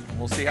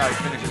 We'll see how he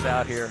finishes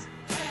out here.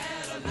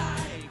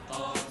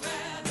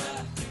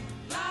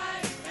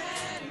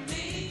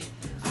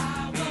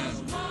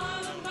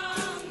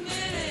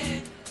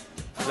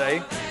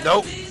 Zay?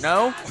 Nope.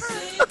 No?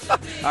 All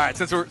right,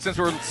 since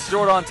we're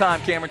short on time,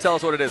 Cameron, tell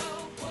us what it is.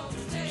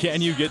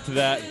 Can you get to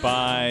that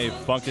by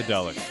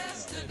Funkadelic?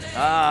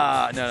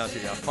 No,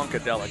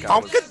 Funkadelic.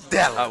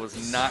 I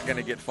was not going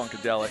to get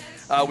Funkadelic.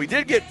 We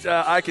did get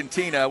Ike and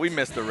Tina. We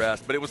missed the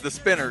rest, but it was the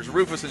Spinners,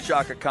 Rufus and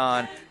Shaka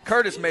Khan,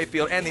 Curtis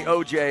Mayfield, and the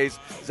OJs.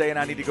 Zay and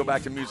I need to go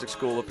back to music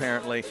school,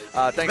 apparently.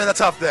 It's been a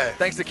tough day.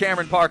 Thanks to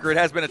Cameron Parker. It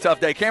has been a tough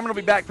day. Cameron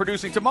will be back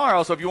producing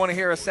tomorrow, so if you want to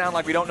hear us sound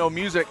like we don't know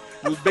music,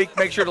 we'll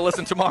make sure to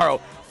listen tomorrow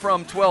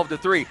from 12 to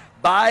 3.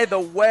 By the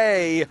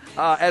way,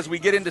 as we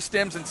get into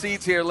stems and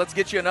seeds here, let's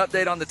get you an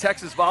update on the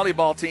Texas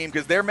volleyball team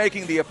because they're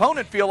making the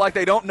opponent feel like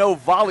they don't know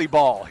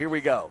volleyball. Here we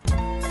go.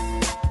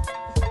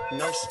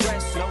 No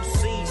stress, no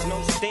seeds,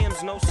 no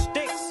stems, no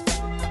sticks.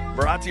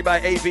 Brought to you by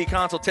AV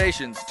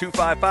Consultations,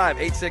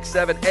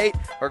 255-8678,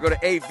 or go to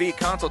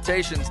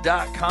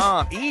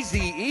avconsultations.com.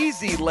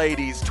 Easy,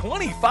 ladies.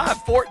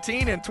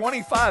 25-14 and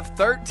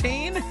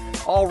 25-13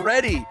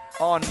 already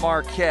on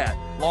Marquette.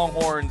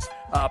 Longhorns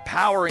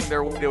powering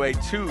their way to a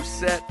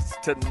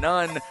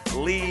 2-0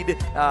 lead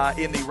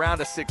in the round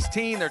of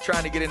 16. They're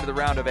trying to get into the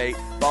round of 8.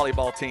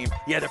 Volleyball team,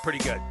 yeah, they're pretty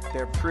good.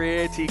 They're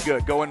pretty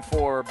good. Going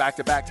for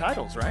back-to-back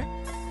titles, right?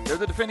 They're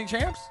the defending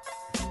champs?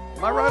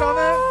 Am I right on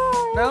that?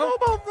 No? How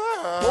about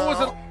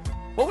that?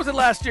 What was it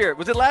last year?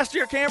 Was it last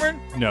year, Cameron?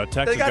 No,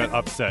 Texas got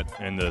upset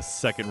in the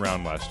second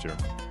round last year.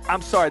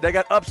 I'm sorry, they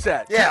got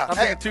upset. Yeah. I'm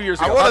thinking 2 years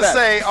ago. I want to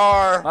say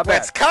our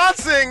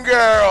Wisconsin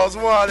girls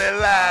won it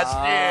last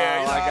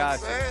year.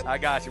 I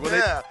got you.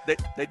 Well,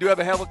 they do have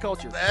a hell of a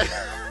culture.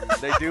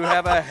 They do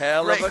have a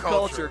hell of a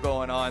culture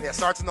going on. Yeah,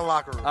 starts in the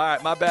locker room. All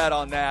right, my bad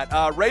on that.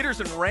 Raiders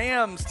and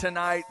Rams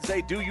tonight.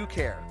 Zay, do you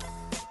care?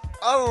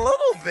 A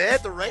little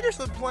bit. The Raiders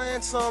have been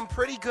playing some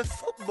pretty good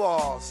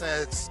football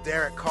since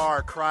Derek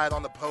Carr cried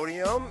on the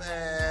podium.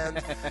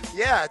 And,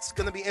 yeah, it's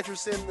going to be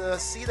interesting to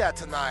see that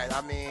tonight.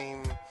 I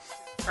mean,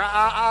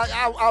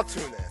 I'll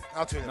tune in.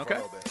 I'll tune in for a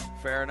little bit.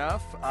 Fair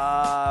enough.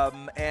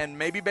 And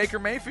maybe Baker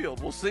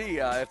Mayfield. We'll see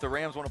if the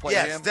Rams want to play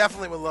him. Yes,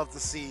 definitely would love to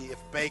see if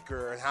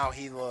Baker and how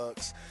he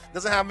looks.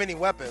 Doesn't have many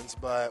weapons,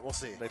 but we'll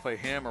see. They play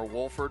him or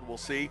Wolford. We'll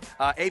see.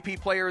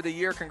 AP Player of the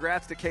Year.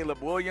 Congrats to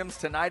Caleb Williams.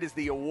 Tonight is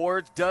the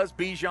awards. Does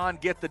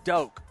Bijan get the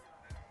doke?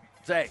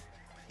 Zay.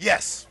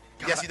 Yes.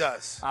 Yes, he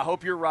does. I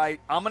hope you're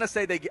right. I'm gonna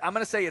say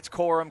it's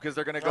Corum because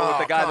they're gonna go with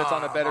the guy that's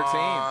on a better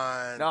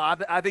team. No, I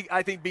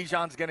think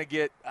Bijan's gonna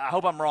get. I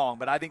hope I'm wrong,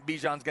 but I think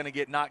Bijan's gonna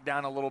get knocked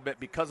down a little bit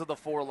because of the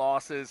 4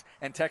 losses,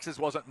 and Texas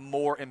wasn't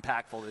more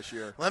impactful this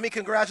year. Let me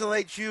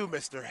congratulate you,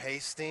 Mr.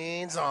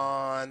 Hastings,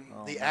 on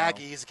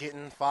Aggies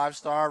getting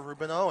 5-star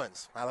Ruben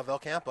Owens out of El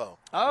Campo,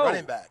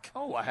 running back.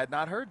 Oh, I had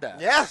not heard that.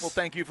 Yes. Well,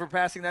 thank you for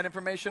passing that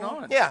information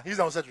on. Yeah, he's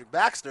no Cedric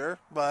Baxter,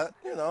 but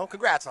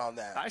congrats on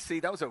that. I see.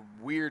 That was a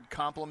weird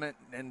compliment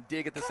and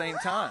dig at the same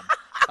time.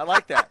 I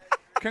like that.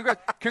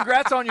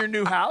 Congrats on your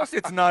new house.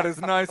 It's not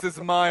as nice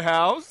as my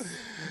house,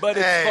 but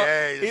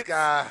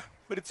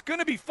but it's going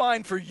to be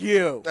fine for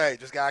you. Hey,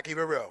 just got to keep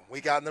it real.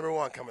 We got number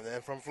 1 coming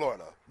in from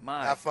Florida.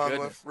 Have fun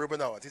with Ruben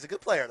Owens. He's a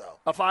good player, though.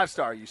 A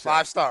 5-star, you said?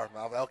 5-star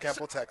out of El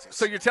Campo, Texas.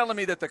 So you're telling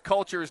me that the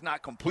culture is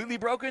not completely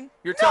broken?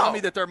 You're telling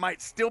me that there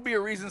might still be a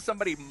reason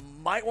somebody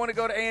might want to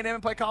go to A&M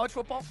and play college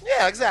football?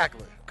 Yeah,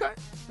 exactly. Okay.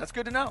 That's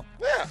good to know.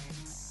 Yeah.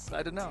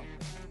 Glad to know.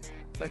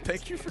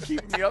 Thank you for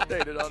keeping me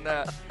updated on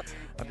that.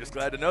 I'm just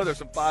glad to know there's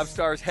some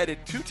 5-stars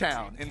headed to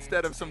town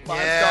instead of some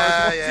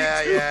 5-stars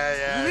wanting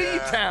to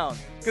leave town.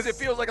 Because it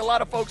feels like a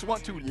lot of folks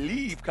want to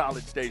leave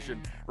College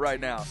Station right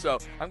now. So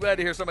I'm glad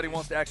to hear somebody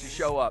wants to actually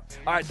show up.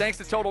 All right, thanks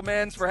to Total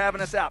Men's for having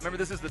us out. Remember,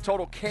 this is the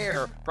Total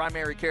Care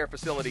primary care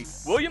facility.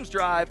 Williams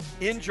Drive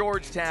in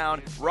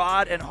Georgetown.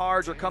 Rod and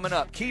Harge are coming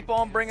up. Keep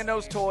on bringing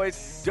those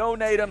toys.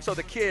 Donate them so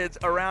the kids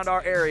around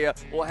our area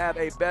will have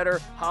a better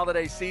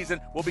holiday season.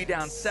 We'll be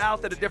down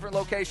south at a different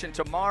location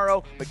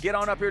tomorrow, but get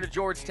on up here to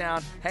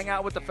Georgetown, hang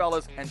out with the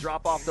fellas, and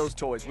drop off those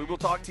toys. We will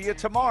talk to you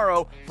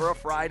tomorrow for a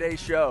Friday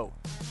show.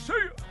 See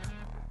ya.